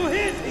handle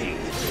his heat.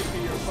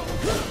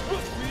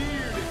 What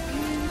weird and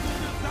evil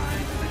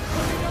designs is it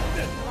coming up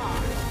this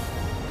time?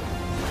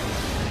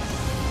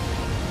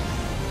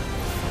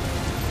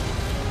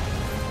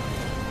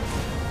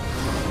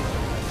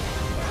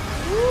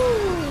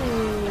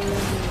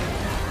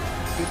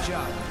 Good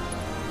job.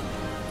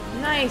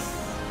 Nice.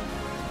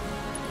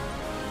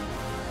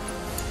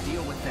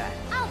 Deal with that.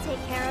 I'll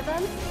take care of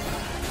him.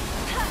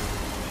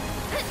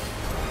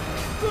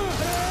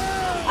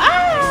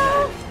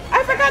 Ah!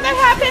 I forgot that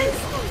happens.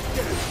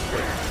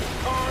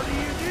 Party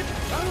is it?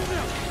 I don't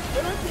know,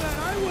 but I'm glad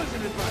I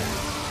wasn't invited.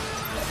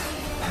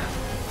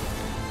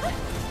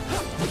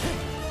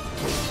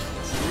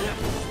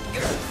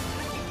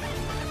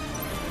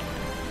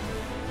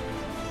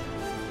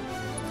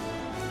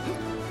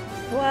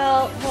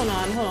 Well, hold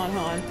on.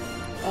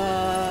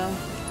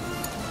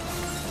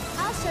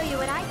 I'll show you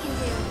what I can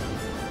do.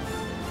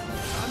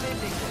 I'm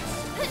ending this.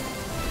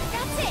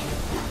 That's it!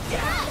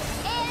 Cut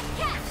and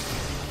catch!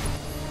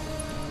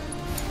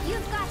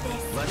 You've got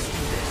this! Let's do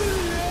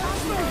this. I'll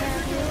take care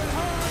of you.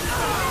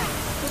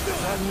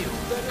 It's on you.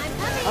 I'm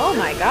coming! Oh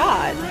my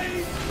god.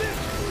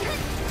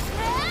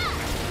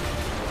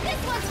 This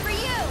one's for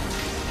you!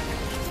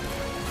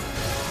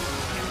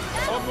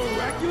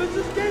 miraculous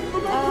escape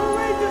from a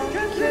courageous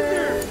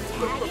contender!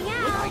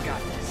 I got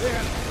this. They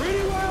had a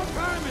pretty wild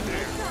time in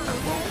there.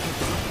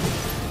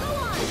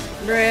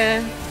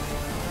 Bruh.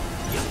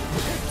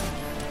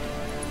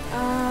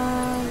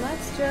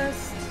 Let's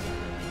just...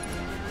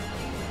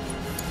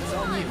 It's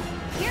on you.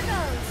 Here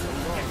goes.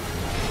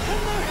 Can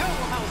the Hell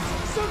House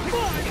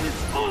survive this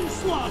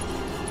onslaught?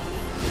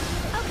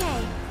 Okay.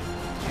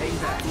 Hang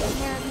back. I'll take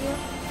care of you.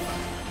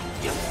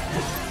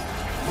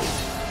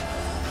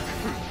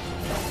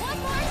 One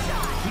more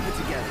shot. Keep it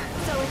together.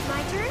 So it's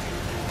my turn?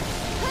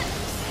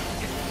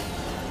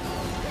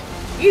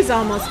 He's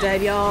almost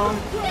dead, y'all.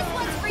 This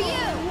one's for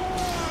you.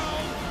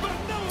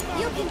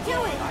 You can do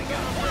it. I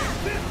got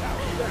this.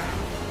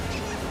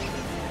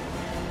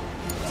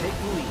 Take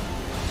the lead.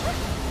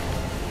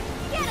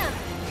 Get him.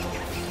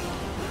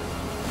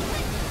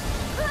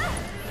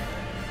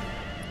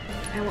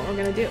 And what we're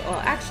gonna do?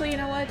 Well, actually, you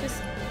know what?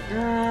 Just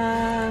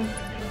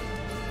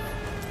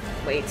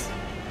wait.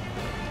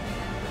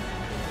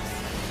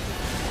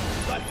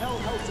 The Hell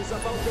House is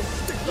about to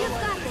stick the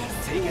landing.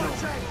 Take it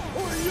over.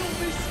 Or you'll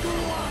be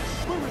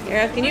squashed.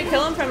 Aerith, can you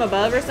kill him from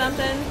above or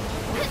something?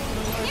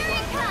 Here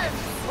it comes.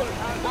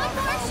 One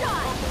more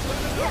shot.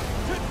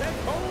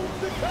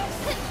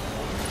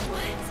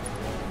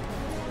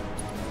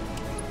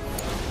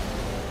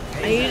 I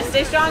need you to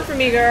stay strong for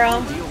me,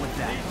 girl. Deal with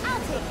that. I'll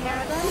take care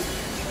of them.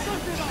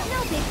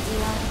 No big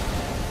deal.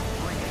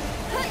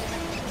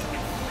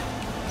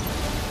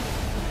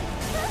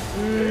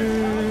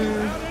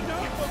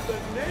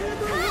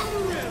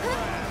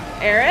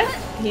 Aerith,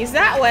 he's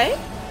that way.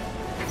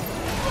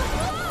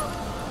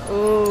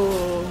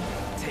 Ooh.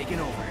 Taking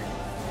over.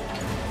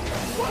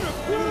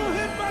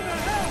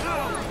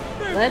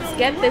 Let's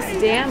get this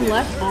damn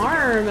left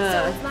arm.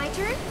 So it's my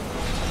turn?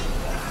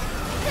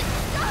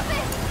 Stop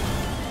it!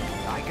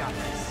 I got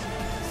this.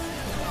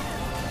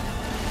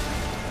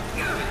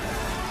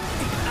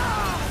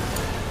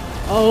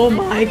 Oh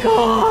my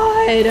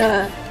god.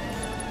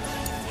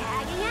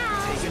 Tagging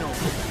out. Taking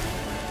over.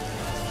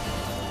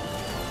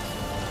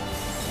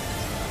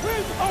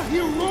 A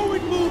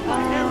heroic move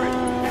by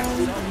Aerith as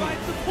she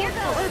provides support for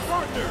her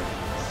partner.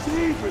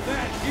 Savor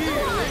that here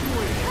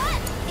anyway. Cut!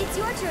 It's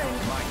your turn.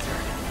 My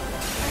turn.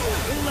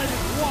 Let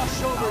it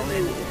wash over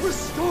you.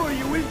 Restore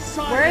you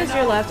inside. Where is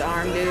your left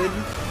arm, dude?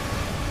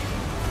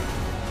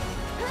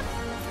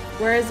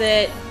 Where is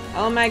it?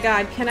 Oh my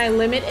god, can I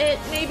limit it,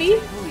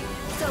 maybe?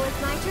 So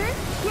it's my turn?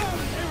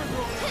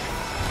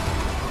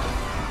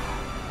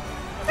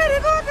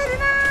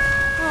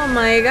 Oh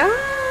my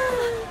god.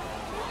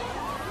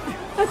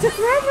 That took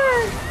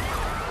forever.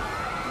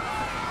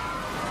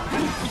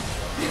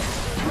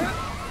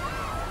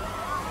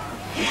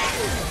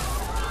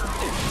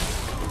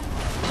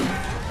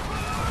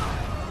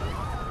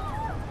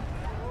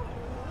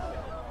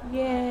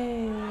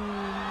 Yay.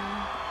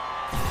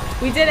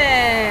 We did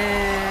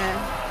it.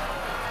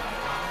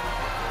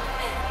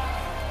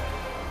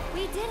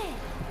 We did it.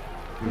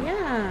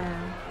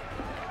 Yeah.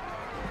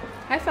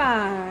 High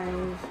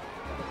five.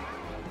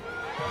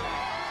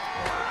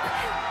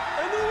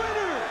 And the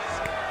winners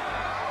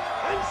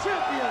and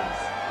champions,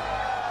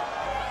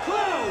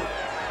 Cloud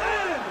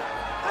and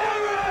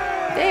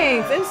Aerith!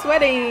 Thanks, I'm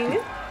sweating.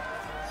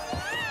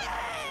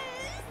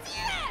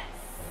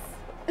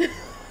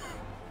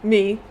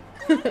 Me.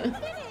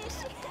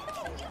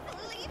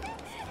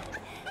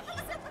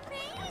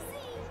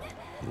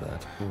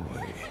 That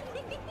boy.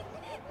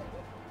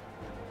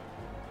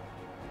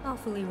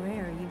 Awfully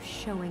rare you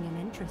showing an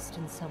interest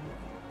in someone.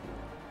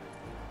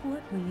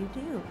 What will you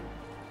do?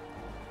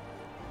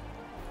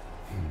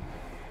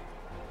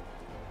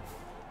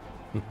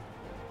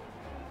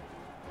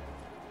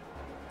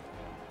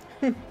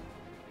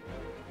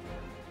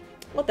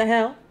 What the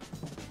hell?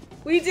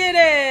 We did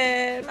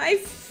it! My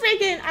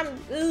freaking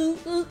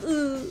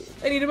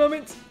I need a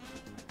moment.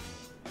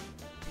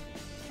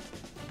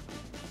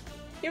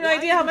 You have no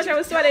idea how much I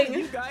was sweating.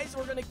 You guys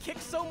were gonna kick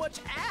so much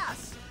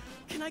ass.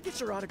 Can I get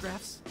your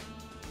autographs?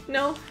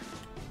 No.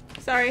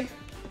 Sorry.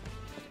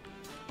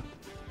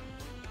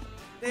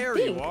 There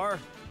you are.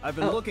 I've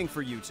been looking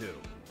for you two.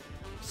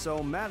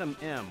 So Madam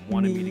M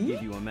wanted me to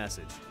give you a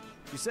message.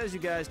 She says you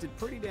guys did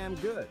pretty damn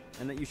good,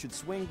 and that you should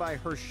swing by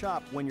her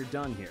shop when you're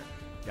done here.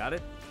 Got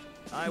it?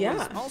 I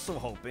was also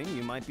hoping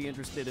you might be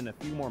interested in a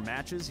few more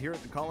matches here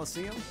at the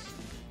Coliseum.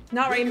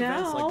 Not right Big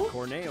events now. like the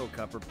Corneo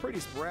Cup are pretty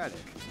sporadic,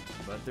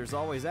 but there's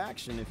always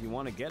action if you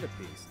want to get a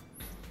piece.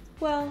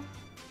 Well,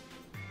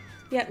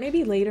 yeah,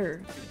 maybe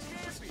later.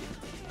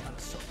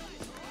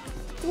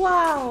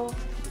 Wow.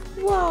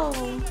 Whoa.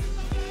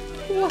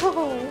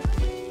 Whoa.